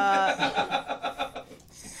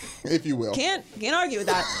 If you will. Can't argue with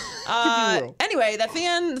that. If you will. Anyway, the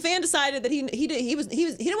fan decided that he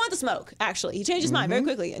didn't want the smoke. Actually, he changed his mind very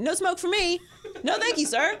quickly. No smoke for me. No, thank you,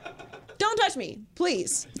 sir. Don't touch me,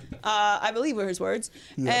 please. I believe were his words.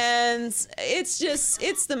 And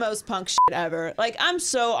it's the most punk shit ever. Like, I'm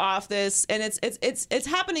so off this, and it's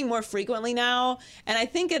happening more frequently now. And I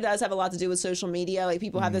think it does have a lot to do with social media. Like,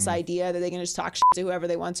 people have this idea that they can just talk shit to whoever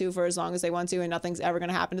they want to for as long as they want to, and nothing's ever going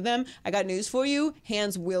to happen to them. I got news for you.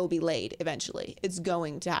 Hands will be laid eventually. It's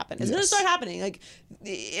going to happen. It's going to start happening. Like,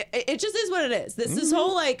 it just is what it is. This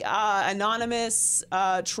whole like anonymous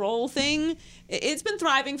troll thing, it's been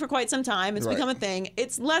thriving for quite some time. It's Right. become a thing.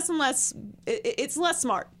 It's less and less. It's less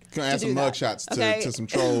smart. Gonna add to some do that, mugshots okay? to some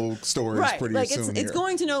troll stories Right, pretty like soon. it's here.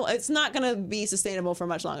 going to know. It's not going to be sustainable for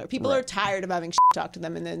much longer. People are tired of having shit talk to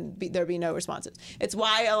them and then there be no responses. It's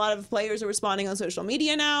why a lot of players are responding on social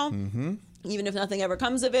media now. Mm-hmm. Even if nothing ever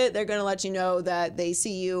comes of it, they're going to let you know that they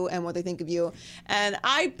see you and what they think of you. And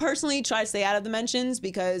I personally try to stay out of the mentions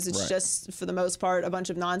because it's just, for the most part, a bunch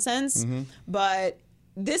of nonsense. But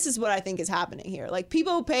this is what I think is happening here. Like,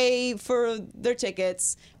 people pay for their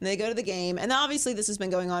tickets and they go to the game. And obviously this has been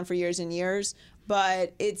going on for years and years,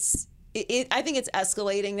 but I think it's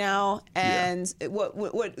escalating now, and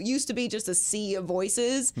what used to be just a sea of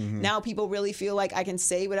voices, now people really feel like I can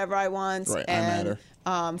say whatever I want, Right, I and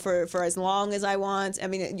matter. for as long as I want. I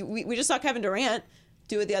mean, we just saw Kevin Durant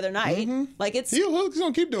do it the other night. Like, it's He's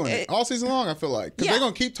gonna keep doing it all season long. I feel like because Yeah. they're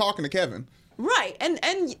gonna keep talking to Kevin. right, and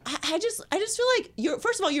I just feel like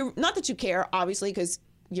first of all, you're not that you care, obviously, because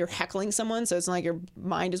you're heckling someone, so it's not like your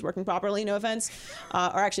mind is working properly. No offense,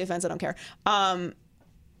 or actually offense, I don't care.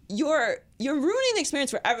 you're ruining the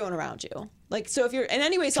experience for everyone around you. Like, so if you're in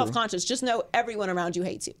any way self-conscious, just know everyone around you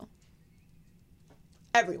hates you.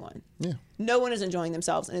 Everyone. Yeah. No one is enjoying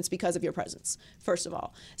themselves, and it's because of your presence, first of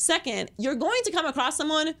all. Second, you're going to come across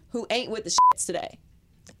someone who ain't with the shits today.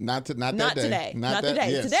 Not Today. Today.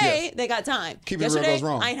 Yes, today, yes. they got time. Keeping it real goes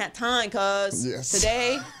wrong. I ain't had time, cuz. Yes.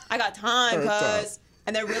 Today, I got time, cuz.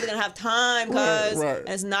 And they're really going to have time, cuz. Right. And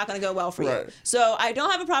it's not going to go well for Right. you. So I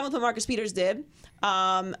don't have a problem with what Marcus Peters did.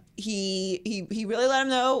 He really let him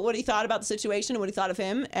know what he thought about the situation and what he thought of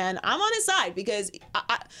him, and I'm on his side because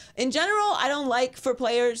in general I don't like for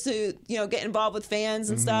players to get involved with fans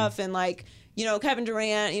and stuff, and like Kevin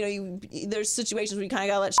Durant, there's situations where you kind of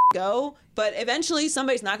gotta let go, but eventually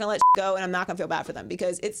somebody's not gonna let go, and I'm not gonna feel bad for them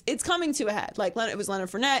because it's coming to a head. Like it was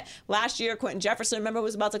Leonard Fournette last year. Quentin Jefferson, remember,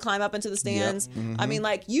 was about to climb up into the stands. Yep. I mean,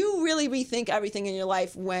 like, you really rethink everything in your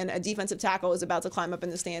life when a defensive tackle is about to climb up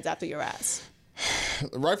in the stands after your ass.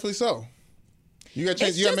 Rightfully so. You got to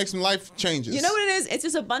change. You got to make some life changes. You know what it is? It's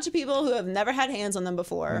just a bunch of people who have never had hands on them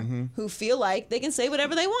before, who feel like they can say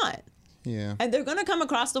whatever they want. Yeah. And they're going to come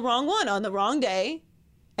across the wrong one on the wrong day,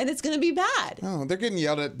 and it's going to be bad. Oh, they're getting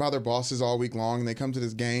yelled at by their bosses all week long, and they come to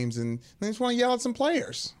these games and they just want to yell at some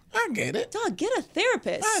players. I get it. Dog, get a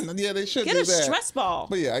therapist. Yeah, they should Get do a that. stress ball.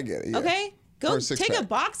 But yeah, I get it. Yeah. Okay? Or Go a take a six-pack.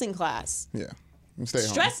 boxing class. Yeah. And stay home.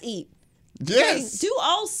 Stress eat. Yes. Okay? Do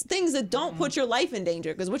all things that don't put your life in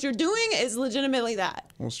danger, because what you're doing is legitimately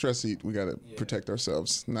that. Well, stress eat. We got to protect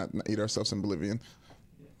ourselves, not eat ourselves in oblivion.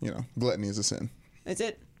 Gluttony is a sin. That's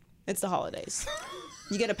it. It's the holidays.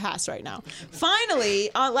 You get a pass right now. Finally,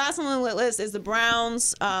 last on the list is the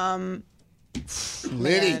Browns. Liddy.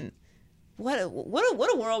 Man, what a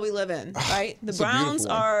world we live in, right? The it's a Browns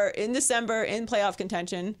beautiful one. are in December in playoff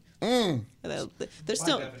contention. They're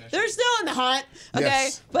still in the hunt, okay?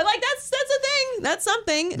 Yes. But like that's a thing. That's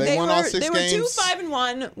something. They won all 6 they were games.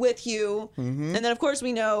 2-5-1 with Hugh, and then of course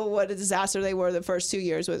we know what a disaster they were the first 2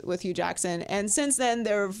 years with Hugh Jackson, and since then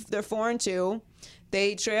they're 4-2.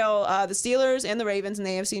 They trail the Steelers and the Ravens in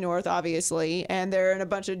the AFC North, obviously, and they're in a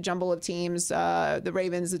bunch of jumble of teams, the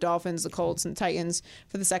Ravens, the Dolphins, the Colts, and Titans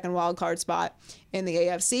for the second wild card spot in the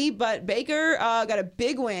AFC. But Baker got a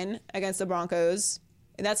big win against the Broncos,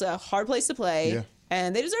 and that's a hard place to play, Yeah.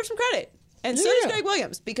 and they deserve some credit. And so does Yeah. Greg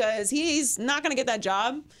Williams, because he's not going to get that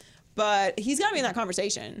job, but he's got to be in that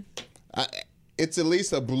conversation. It's at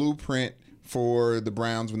least a blueprint for the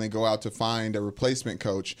Browns when they go out to find a replacement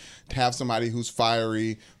coach, to have somebody who's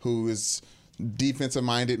fiery, who is defensive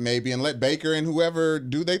minded maybe, and let Baker and whoever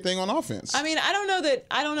do their thing on offense. I mean, I don't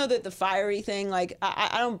know that the fiery thing, like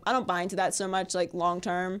I don't buy into that so much, like long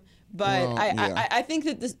term. But Well, I think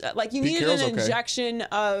that this, like, you Pete needed Carroll's an okay. injection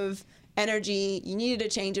of energy. You needed a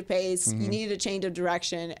change of pace. You needed a change of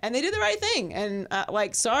direction, and they did the right thing. And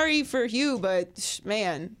like, sorry for Hugh, but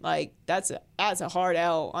man, like that's a hard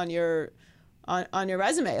L on your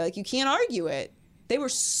resume. Like, you can't argue it. They were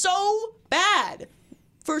so bad.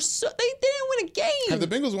 They didn't win a game. Have the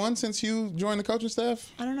Bengals won since Hugh joined the coaching staff?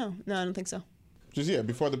 I don't know. No, I don't think so. Just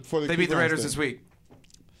before the They beat the Raiders this week.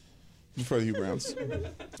 Before the Hugh Browns.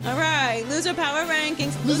 All right, loser power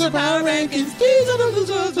rankings. Loser power rankings. These are the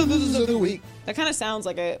losers of the week. That kind of sounds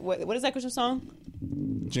like a what is that Christmas song?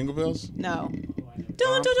 Jingle bells. No.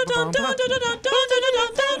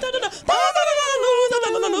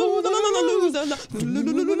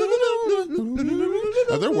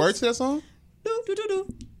 Are there words to that song?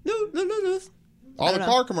 All the know.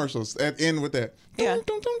 car commercials end with that. Yeah. Dun,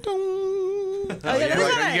 dun, dun, dun. Oh, yeah, You that's get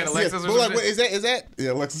nice. Alexis Yes, or but like, something? is that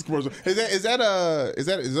yeah, Alexis commercial? Is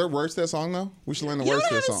there words to that song though? We should learn the You know words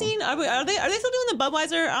what I to that haven't song. seen? Are they still doing the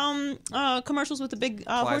Budweiser commercials with the big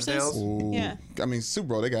horses? Clydesdales? Ooh. Yeah. I mean, Super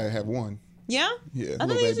Bowl, they gotta have one. Yeah? Yeah, I thought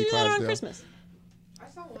little they used to baby do that around Clydesdale. Christmas. I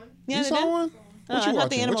saw one. Yeah, You they saw did? one? Oh, What I you thought the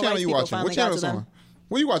watching? animal What channel rights you people watching? finally What got channel to is them. on?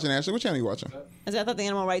 What are you watching, Ashley? What channel are you watching? I thought the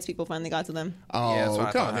animal rights people finally got to them. Oh, that's what I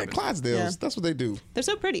come thought on, man. happened. Clydesdales. Yeah. That's what they do. They're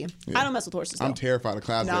so pretty. I don't mess with horses, though. I'm terrified of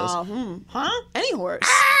Clydesdales. No. Huh? Any horse.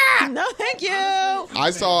 No, thank you.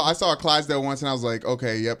 I saw a Clydesdale once and I was like,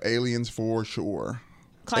 okay, yep, aliens for sure.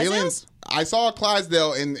 Clydesdales? Aliens. I saw a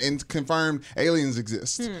Clydesdale and confirmed aliens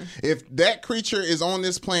exist. Hmm. If that creature is on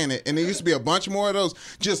this planet, and there used to be a bunch more of those,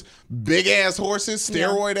 just big ass horses,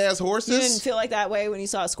 steroid ass You didn't horses. feel like that way when you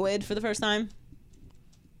saw a squid for the first time?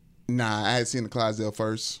 Nah, I had seen the Clydesdale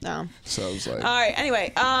first, No. so I was like, All right.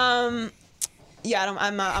 Anyway, yeah,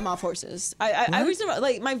 I'm off horses. I used to,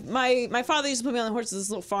 like, my father used to put me on the horses. This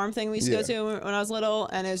little farm thing we used to go Yeah. to when I was little,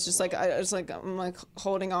 and it's just like I'm like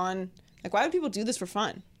holding on. Like, why would people do this for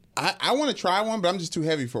fun? I want to try one, but I'm just too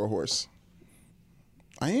heavy for a horse.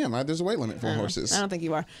 I am. There's a weight limit for horses. I don't think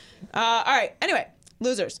you are. All right. Anyway,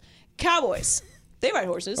 losers. Cowboys. They ride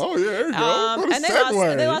horses. Oh, yeah, there you go. What a And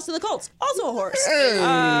segue. they lost to the Colts. Also a horse. Hey.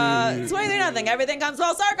 23-0. Everything comes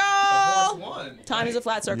full circle. horse won. Time is a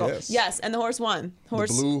flat circle. Yes. And the horse won. blue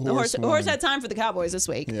The horse horse won. had time for the Cowboys this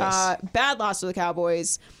week. Yes. Bad loss to the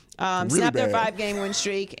Cowboys. Really Snapped their bad. 5-game win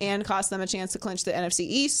streak and cost them a chance to clinch the NFC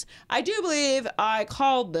East. I do believe I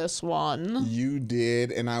called this one. You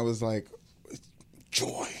did, and I was like,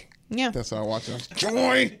 joy. Yeah. That's how I watch it.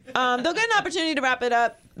 Joy. They'll get an opportunity to wrap it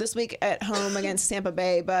up this week at home against Tampa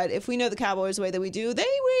Bay, but if we know the Cowboys the way that we do, they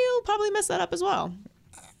will probably mess that up as well.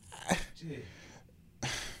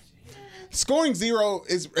 Scoring 0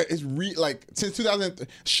 is like since 2000.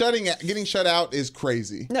 Getting shut out is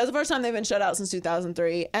crazy No, it's the first time they've been shut out since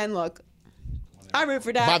 2003. And look, I root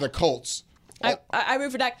for Dak. by the Colts. I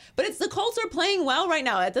root for Dak, but it's the Colts are playing well right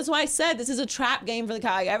now. That's why I said this is a trap game for the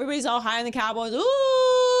Cowboys. Everybody's all high on the Cowboys.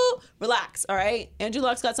 Ooh, relax, all right? Andrew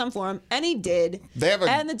Luck's got some for him, and he did.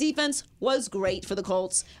 And the defense was great for the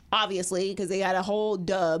Colts, obviously, because they had a whole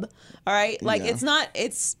dub. All right, like Yeah.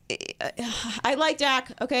 I like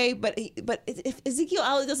Dak, okay, but if Ezekiel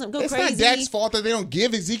Elliott doesn't go It's crazy, not Dak's fault that they don't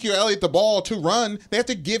give Ezekiel Elliott the ball to run. They have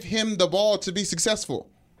to give him the ball to be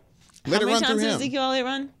successful. Let How it many run times through did him. Ezekiel Elliott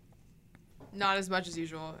run? Not as much as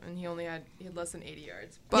usual, and he had less than 80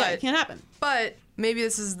 yards. Yeah, But it can't happen. But maybe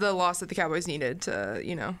this is the loss that the Cowboys needed to,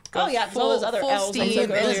 go Oh, yeah, 'cause all those other full L's I steam took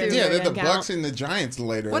earlier. into- Yeah, they're the Count. Bucks and the Giants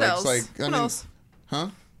later. What Like, else? It's like, What else? Huh?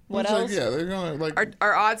 What It's like, else? yeah, they're gonna like.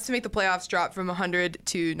 Our odds to make the playoffs dropped from 100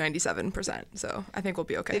 to 97%. So I think we'll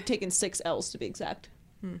be okay. They've taken 6 L's to be exact.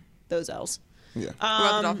 Those L's. Yeah. What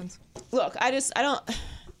about the Dolphins? Look, I don't.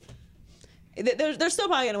 They're still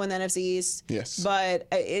probably going to win the NFC East. Yes. But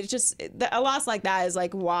it's just a loss like that is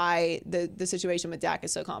like why the situation with Dak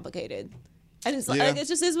is so complicated. And it's Yeah. like it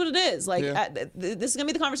just is what it is. Like Yeah. this is gonna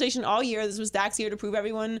be the conversation all year. This was Dak's year to prove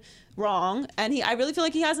everyone wrong, and I really feel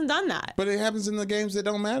like he hasn't done that. But it happens in the games that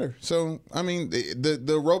don't matter. So, I mean,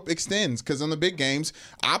 the rope extends because on the big games,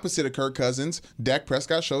 opposite of Kirk Cousins, Dak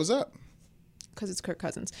Prescott shows up. Because it's Kirk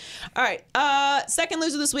Cousins. All right. Second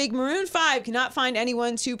loser this week. Maroon 5 cannot find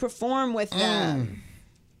anyone to perform with them.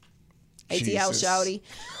 ATL Jesus. shouty.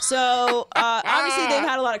 So obviously they've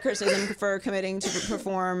had a lot of criticism for committing to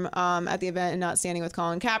perform at the event and not standing with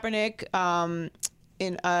Colin Kaepernick.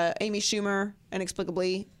 In Amy Schumer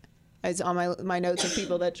inexplicably is on my notes of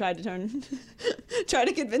people that tried to try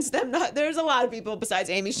to convince them not. There's a lot of people besides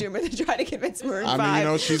Amy Schumer that try to convince Maroon 5. I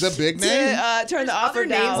mean, she's a big to name. turn the offer Other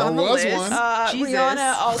names down. on the There was list. one. Jesus.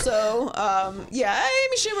 Rihanna also,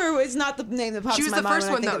 Amy Schumer is not the name that pops She was in my the mind first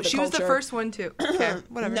when I one, think though. of the She was the culture. first one, too. Okay,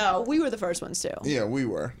 whatever. No, we were the first ones too. Yeah, we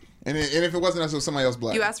were. And if it wasn't us, it was somebody else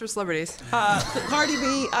black. You asked for celebrities. Cardi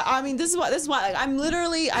B. I mean, this is why. Like, I'm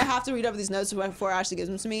literally. I have to read over these notes before Ashley gives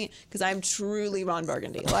them to me because I'm truly Ron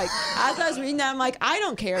Burgundy. Like as I was reading them, I'm like, I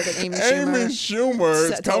don't care that Amy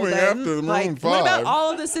Schumer is told coming them. after the Maroon Like, 5. what about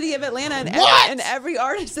all of the city of Atlanta and, What? and every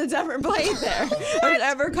artist that's ever played there or has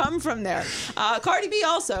ever come from there? Cardi B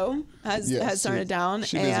also has turned it down,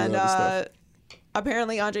 she busy with and other stuff.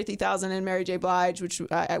 apparently Andre 3000 and Mary J. Blige, which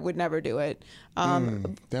I would never do it.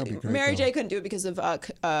 That'd be great. Mary though. J. couldn't do it because of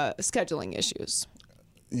scheduling issues.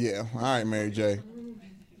 Yeah. All right, Mary J.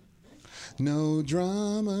 No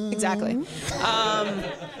drama. Exactly.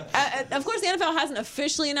 Of course, the NFL hasn't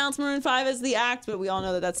officially announced Maroon 5 as the act, but we all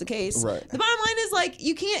know that that's the case. Right. The bottom line is, like,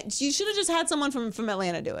 you should have just had someone from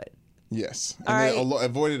Atlanta do it. Yes. All And right. they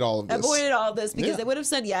avoided all of this. Avoided all of this because Yeah. they would have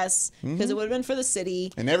said yes, because it would have been for the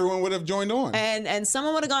city. And everyone would have joined on. And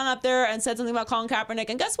someone would have gone up there and said something about Colin Kaepernick.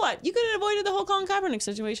 And guess what? You could have avoided the whole Colin Kaepernick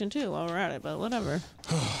situation, too, while we're at it, but whatever.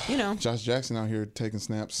 You know. Josh Jackson out here taking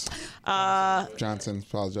snaps. Johnson,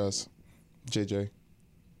 apologize. JJ.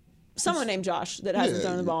 Someone named Josh that hasn't Yeah.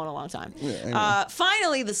 thrown the ball in a long time. Yeah, anyway.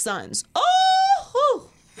 Finally, the Suns. Oh!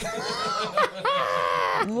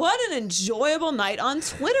 What an enjoyable night on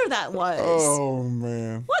Twitter that was. Oh,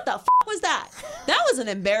 man. What the was that? That was an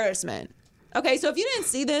embarrassment. Okay, so if you didn't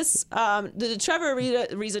see this, the Trevor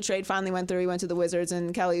Ariza trade finally went through. He went to the Wizards,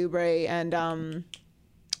 and Kelly Oubre and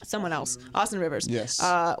someone else, Austin Rivers, Yes.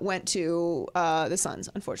 went to the Suns,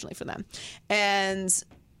 unfortunately for them. And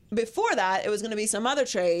before that, it was going to be some other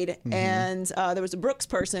trade, and there was a Brooks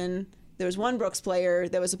person. There was one Brooks player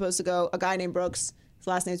that was supposed to go, a guy named Brooks. His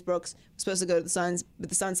last name's Brooks. Was supposed to go to the Suns, but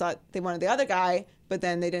the Suns thought they wanted the other guy, but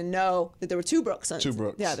then they didn't know that there were two Brooks. Two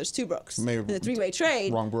Brooks. Yeah, there's two Brooks. May have- In a three-way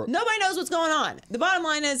trade. Wrong Brooks. Nobody knows what's going on. The bottom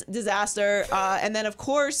line is disaster. And then, of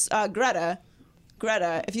course, Greta.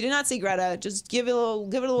 If you did not see Greta, just give it a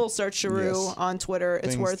little search, Sharu, Yes. on Twitter. It's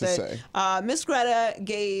Things worth to it. say. Miss Greta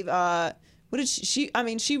gave what did I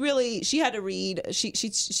mean, she had to read. She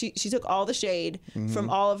took all the shade from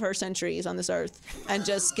all of her centuries on this earth and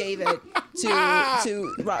just gave it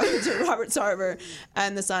to Robert Sarver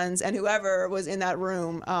and the Sons and whoever was in that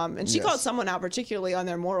room. And she called someone out particularly on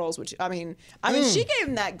their morals, which I mean, she gave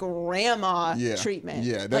him that grandma treatment.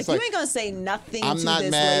 Yeah, that's like you ain't gonna say nothing. I'm to not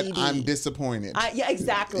this mad. lady. I'm disappointed. Yeah,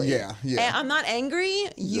 exactly. Yeah. And I'm not angry.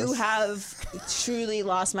 You have truly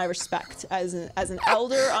lost my respect as an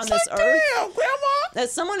elder on this earth. Damn, Grandma.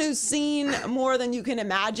 As someone who's seen more than you can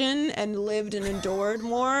imagine and lived and endured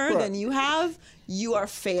more than you have, you are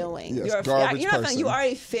failing. Yes, you're not failing. You are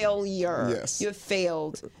a failure. Yes. You have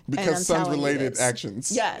failed. Because Sons-related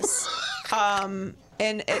actions. Yes. And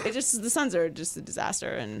it just the Suns are just a disaster,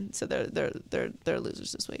 and so they're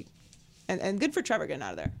losers this week. And good for Trevor getting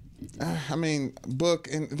out of there. I mean, Book,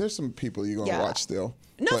 and there's some people you're gonna watch still.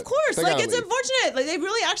 No, of course. Like it's unfortunate. Like they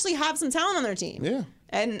really actually have some talent on their team. Yeah.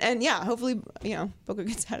 And yeah, hopefully, Booker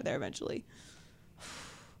gets out of there eventually.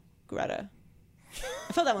 Greta.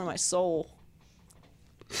 I felt that one in my soul.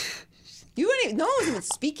 You wouldn't even, no one was even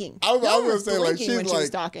speaking. I was no gonna say like she's when she was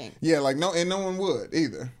talking. Yeah, like no one would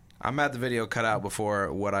either. I'm at the video cut out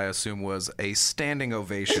before what I assume was a standing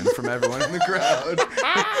ovation from everyone in the crowd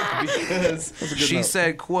because she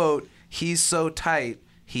said, "quote He's so tight,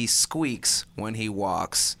 he squeaks when he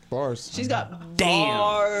walks." Bars. She's got Damn.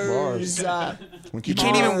 bars. You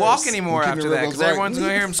can't even walk anymore after that because everyone's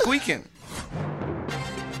gonna hear him squeaking.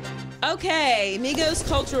 Okay, Migos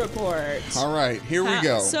Culture Report. All right, here we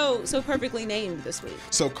go. So perfectly named this week.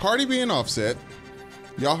 So Cardi B and Offset,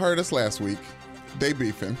 y'all heard us last week. They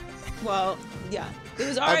beefing. Well, yeah. It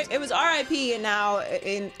was R.I.P. and now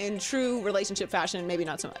in true relationship fashion, maybe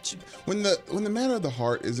not so much. When the matter of the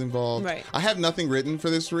heart is involved, right. I have nothing written for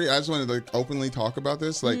this read. I just wanted to like openly talk about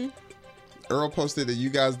this. Like Earl posted that you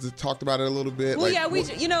guys talked about it a little bit. Well, like, yeah,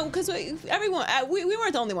 because everyone we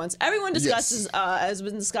weren't the only ones. Everyone discusses has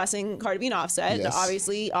been discussing Cardi B and Offset. Yes.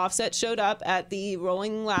 Obviously, Offset showed up at the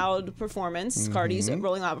Rolling Loud performance, Cardi's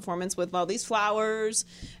Rolling Loud performance, with all these flowers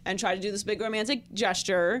and tried to do this big romantic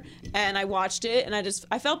gesture. And I watched it, and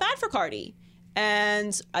I felt bad for Cardi.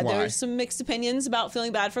 And there's some mixed opinions about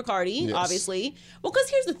feeling bad for Cardi, obviously. Well, because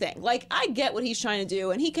here's the thing. Like, I get what he's trying to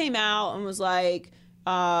do. And he came out and was like,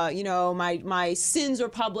 my sins are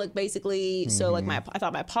public, basically. So, like, I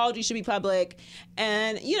thought my apology should be public.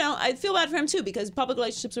 And, I feel bad for him, too, because public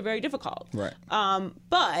relationships are very difficult. Right.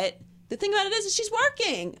 But the thing about it is she's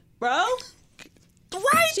working, bro.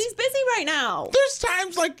 Right. She's busy right now. There's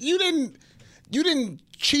times like you didn't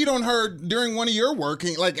cheat on her during one of your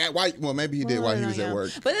working, like well, maybe he did while he was at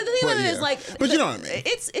work. But the thing about it is, like, but you know what I mean.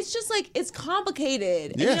 It's just like it's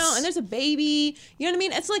complicated. Yes. And there's a baby. You know what I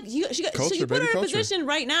mean? It's like you put her in a position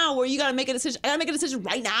right now where you got to make a decision. I got to make a decision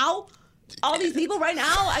right now. All these people right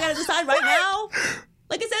now. I got to decide right now.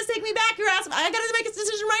 Like, it says, take me back, your ass. I got to make a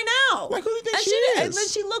decision right now. Like, who do you think she is? And then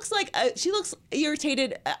she looks like, she looks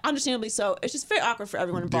irritated, understandably so. It's just very awkward for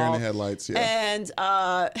everyone involved. Deer in the headlights, yeah. And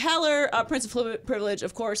Heller, Prince of Privilege,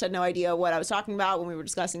 of course, had no idea what I was talking about when we were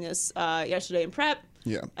discussing this yesterday in prep.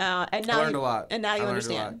 Yeah. And now I learned a lot. And now you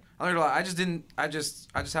understand. I learned a lot. I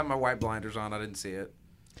just had my white blinders on. I didn't see it.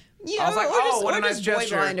 Yeah, I was like, what a nice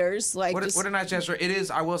gesture. Blinders, like, what a nice gesture. It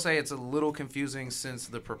is, I will say, it's a little confusing since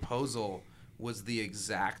the proposal was the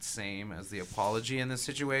exact same as the apology in this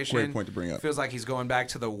situation. Great point to bring up. Feels like he's going back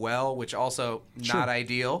to the well, which also not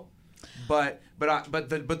ideal. But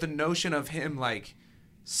the notion of him like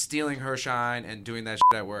stealing her shine and doing that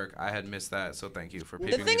shit at work, I had missed that. So thank you for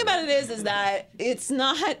picking The thing about it is that it's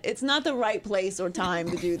not the right place or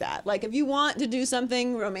time to do that. Like, if you want to do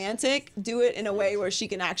something romantic, do it in a way where she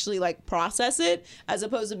can actually like process it, as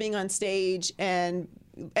opposed to being on stage and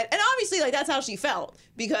obviously like that's how she felt,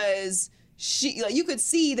 because she, like, you could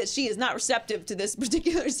see that she is not receptive to this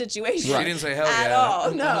particular situation. Right. She didn't say hell at yeah. all.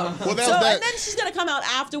 No. Well, And then she's gonna come out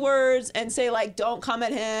afterwards and say like, don't come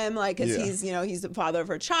at him, like, because he's the father of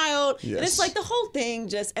her child. Yes. And it's like the whole thing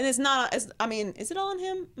just, and it's not. I mean, is it all on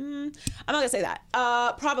him? I'm not gonna say that.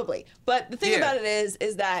 Probably. But the thing about it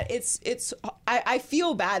is that it's. I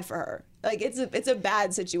feel bad for her. Like, it's a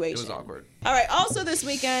bad situation. It was awkward. All right. Also, this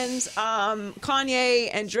weekend,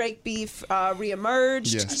 Kanye and Drake beef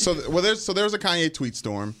reemerged. Yeah. So there was a Kanye tweet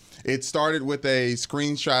storm. It started with a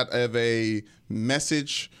screenshot of a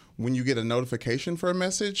message when you get a notification for a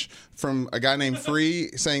message from a guy named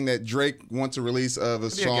Free saying that Drake wants a release of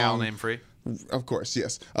a song. A gal named Free. Of course,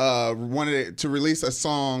 yes. Wanted to release a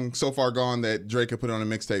song, So Far Gone, that Drake had put on a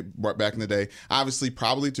mixtape back in the day. Obviously,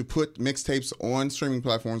 probably to put mixtapes on streaming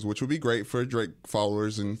platforms, which would be great for Drake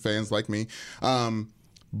followers and fans like me.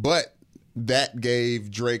 But that gave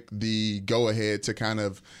Drake the go-ahead to kind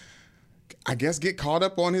of I guess, get caught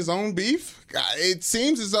up on his own beef. It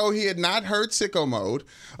seems as though he had not heard Sicko Mode.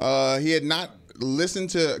 He had not listened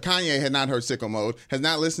to Kanye. Had not heard Sicko Mode. Has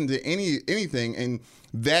not listened to anything. And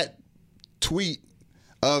that tweet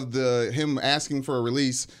of him asking for a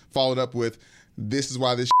release followed up with, "This is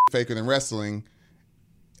why this shit faker than wrestling,"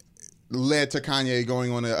 led to Kanye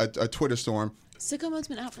going on a Twitter storm. Sicko Mode's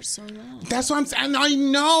been out for so long. That's what I'm saying. I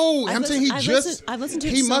know. I've saying I've listened to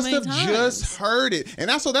it he so must many have times. just heard it, and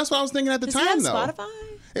that's what I was thinking at the Does time. it have though,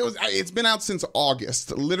 Spotify? it's been out since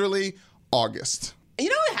August, literally August. You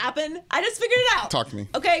know what happened? I just figured it out. Talk to me.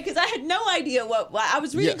 Okay, because I had no idea what I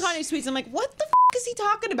was reading Yes. Kanye's tweets. I'm like, what the is he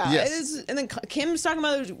talking about? Yes. And then Kim's talking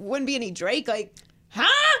about there wouldn't be any Drake. Like, huh?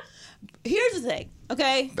 Here's the thing.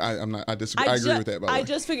 Okay. I disagree. I agree with that. By the way, I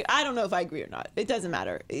just figured. I don't know if I agree or not. It doesn't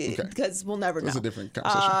matter because we'll never know. It's a different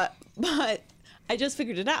conversation. But I just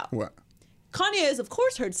figured it out. What? Kanye has, of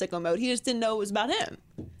course, heard Sicko Mode. He just didn't know it was about him.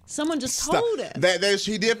 Someone just told him.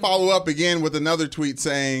 He did follow up again with another tweet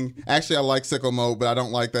saying, "Actually, I like Sicko Mode, but I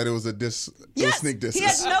don't like that it was a sneak diss." He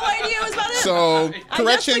had no idea it was about him. So,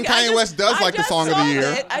 correction, Kanye West does like the song of the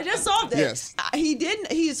year. I just solved it. Yes. He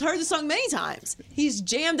didn't. He's heard the song many times. He's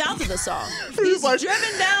jammed out to the song. He's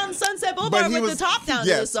driven down Sunset Boulevard with the top down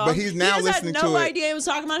to the song. But he's now listening to it. He just had no idea he was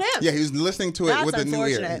talking about him. Yeah, he was listening to it That's with a new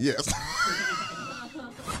ear. unfortunate. Yes.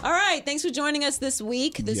 All right, thanks for joining us this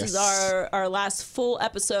week. This is our last full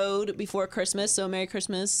episode before Christmas, so Merry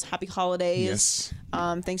Christmas, Happy Holidays.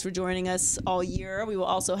 Yes. Thanks for joining us all year. We will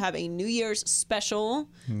also have a New Year's special,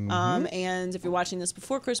 and if you're watching this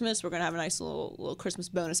before Christmas, we're going to have a nice little Christmas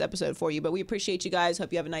bonus episode for you, but we appreciate you guys.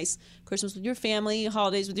 Hope you have a nice Christmas with your family,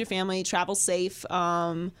 holidays with your family, travel safe,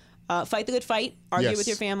 fight the good fight, argue with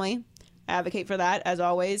your family, advocate for that, as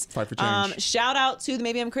always. Fight for change. Shout out to the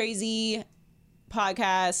Maybe I'm Crazy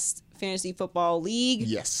podcast fantasy football league.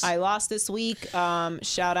 Yes, I lost this week.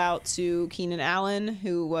 Shout out to Keenan Allen,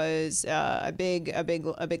 who was a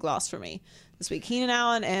big loss for me this week. Keenan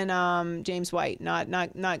Allen and James White,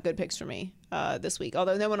 not good picks for me this week.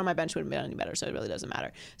 Although no one on my bench would have been any better, so it really doesn't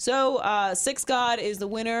matter. So Six God is the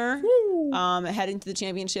winner, heading to the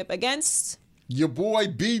championship against your boy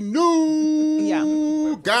B New.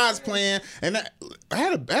 Yeah, God's plan. And I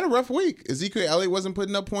had a rough week. Ezekiel Elliott wasn't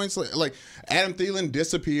putting up points. Like Adam Thielen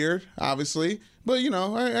disappeared, obviously. But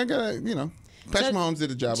I gotta Patrick Mahomes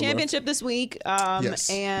did a job. Championship this week. Yes.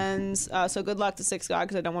 And so good luck to Six God,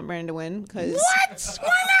 because I don't want Brandon to win. What?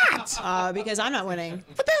 Why not? Because I'm not winning.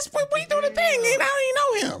 But that's what we do the thing.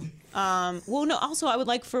 I don't even know him. Well, no. Also, I would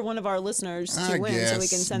like for one of our listeners to win, so we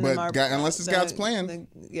can send them our. Unless it's God's plan.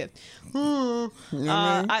 Gift. You know what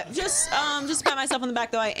I mean? I just pat myself on the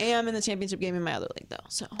back, though. I am in the championship game in my other league, though.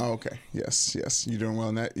 So. Oh, okay. Yes. You're doing well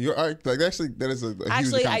in that. You're actually that is a huge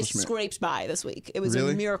Actually, I accomplishment. scraped by this week. It was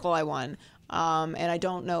Really? a miracle I won. And I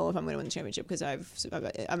don't know if I'm going to win the championship because I'm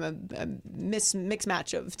a mixed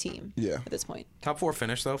match of team. At this point. Top 4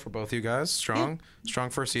 finish though for both you guys. Strong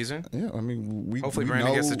first season. Yeah, I mean, hopefully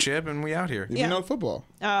Brandon gets the chip and we out here. We know football.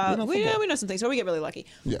 We know some things, or we get really lucky.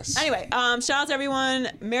 Yes. Anyway, shout out to everyone.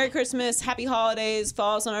 Merry Christmas, Happy Holidays.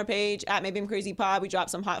 Follow us on our page at Maybe I'm Crazy Pod. We dropped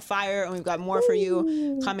some hot fire, and we've got more for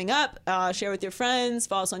you coming up. Share with your friends.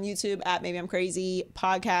 Follow us on YouTube at Maybe I'm Crazy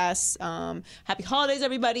Podcast. Happy Holidays,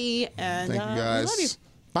 everybody, and thank you guys. We love you.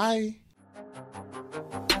 Bye.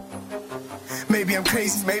 Maybe I'm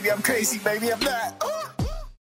crazy, maybe I'm crazy, maybe I'm not.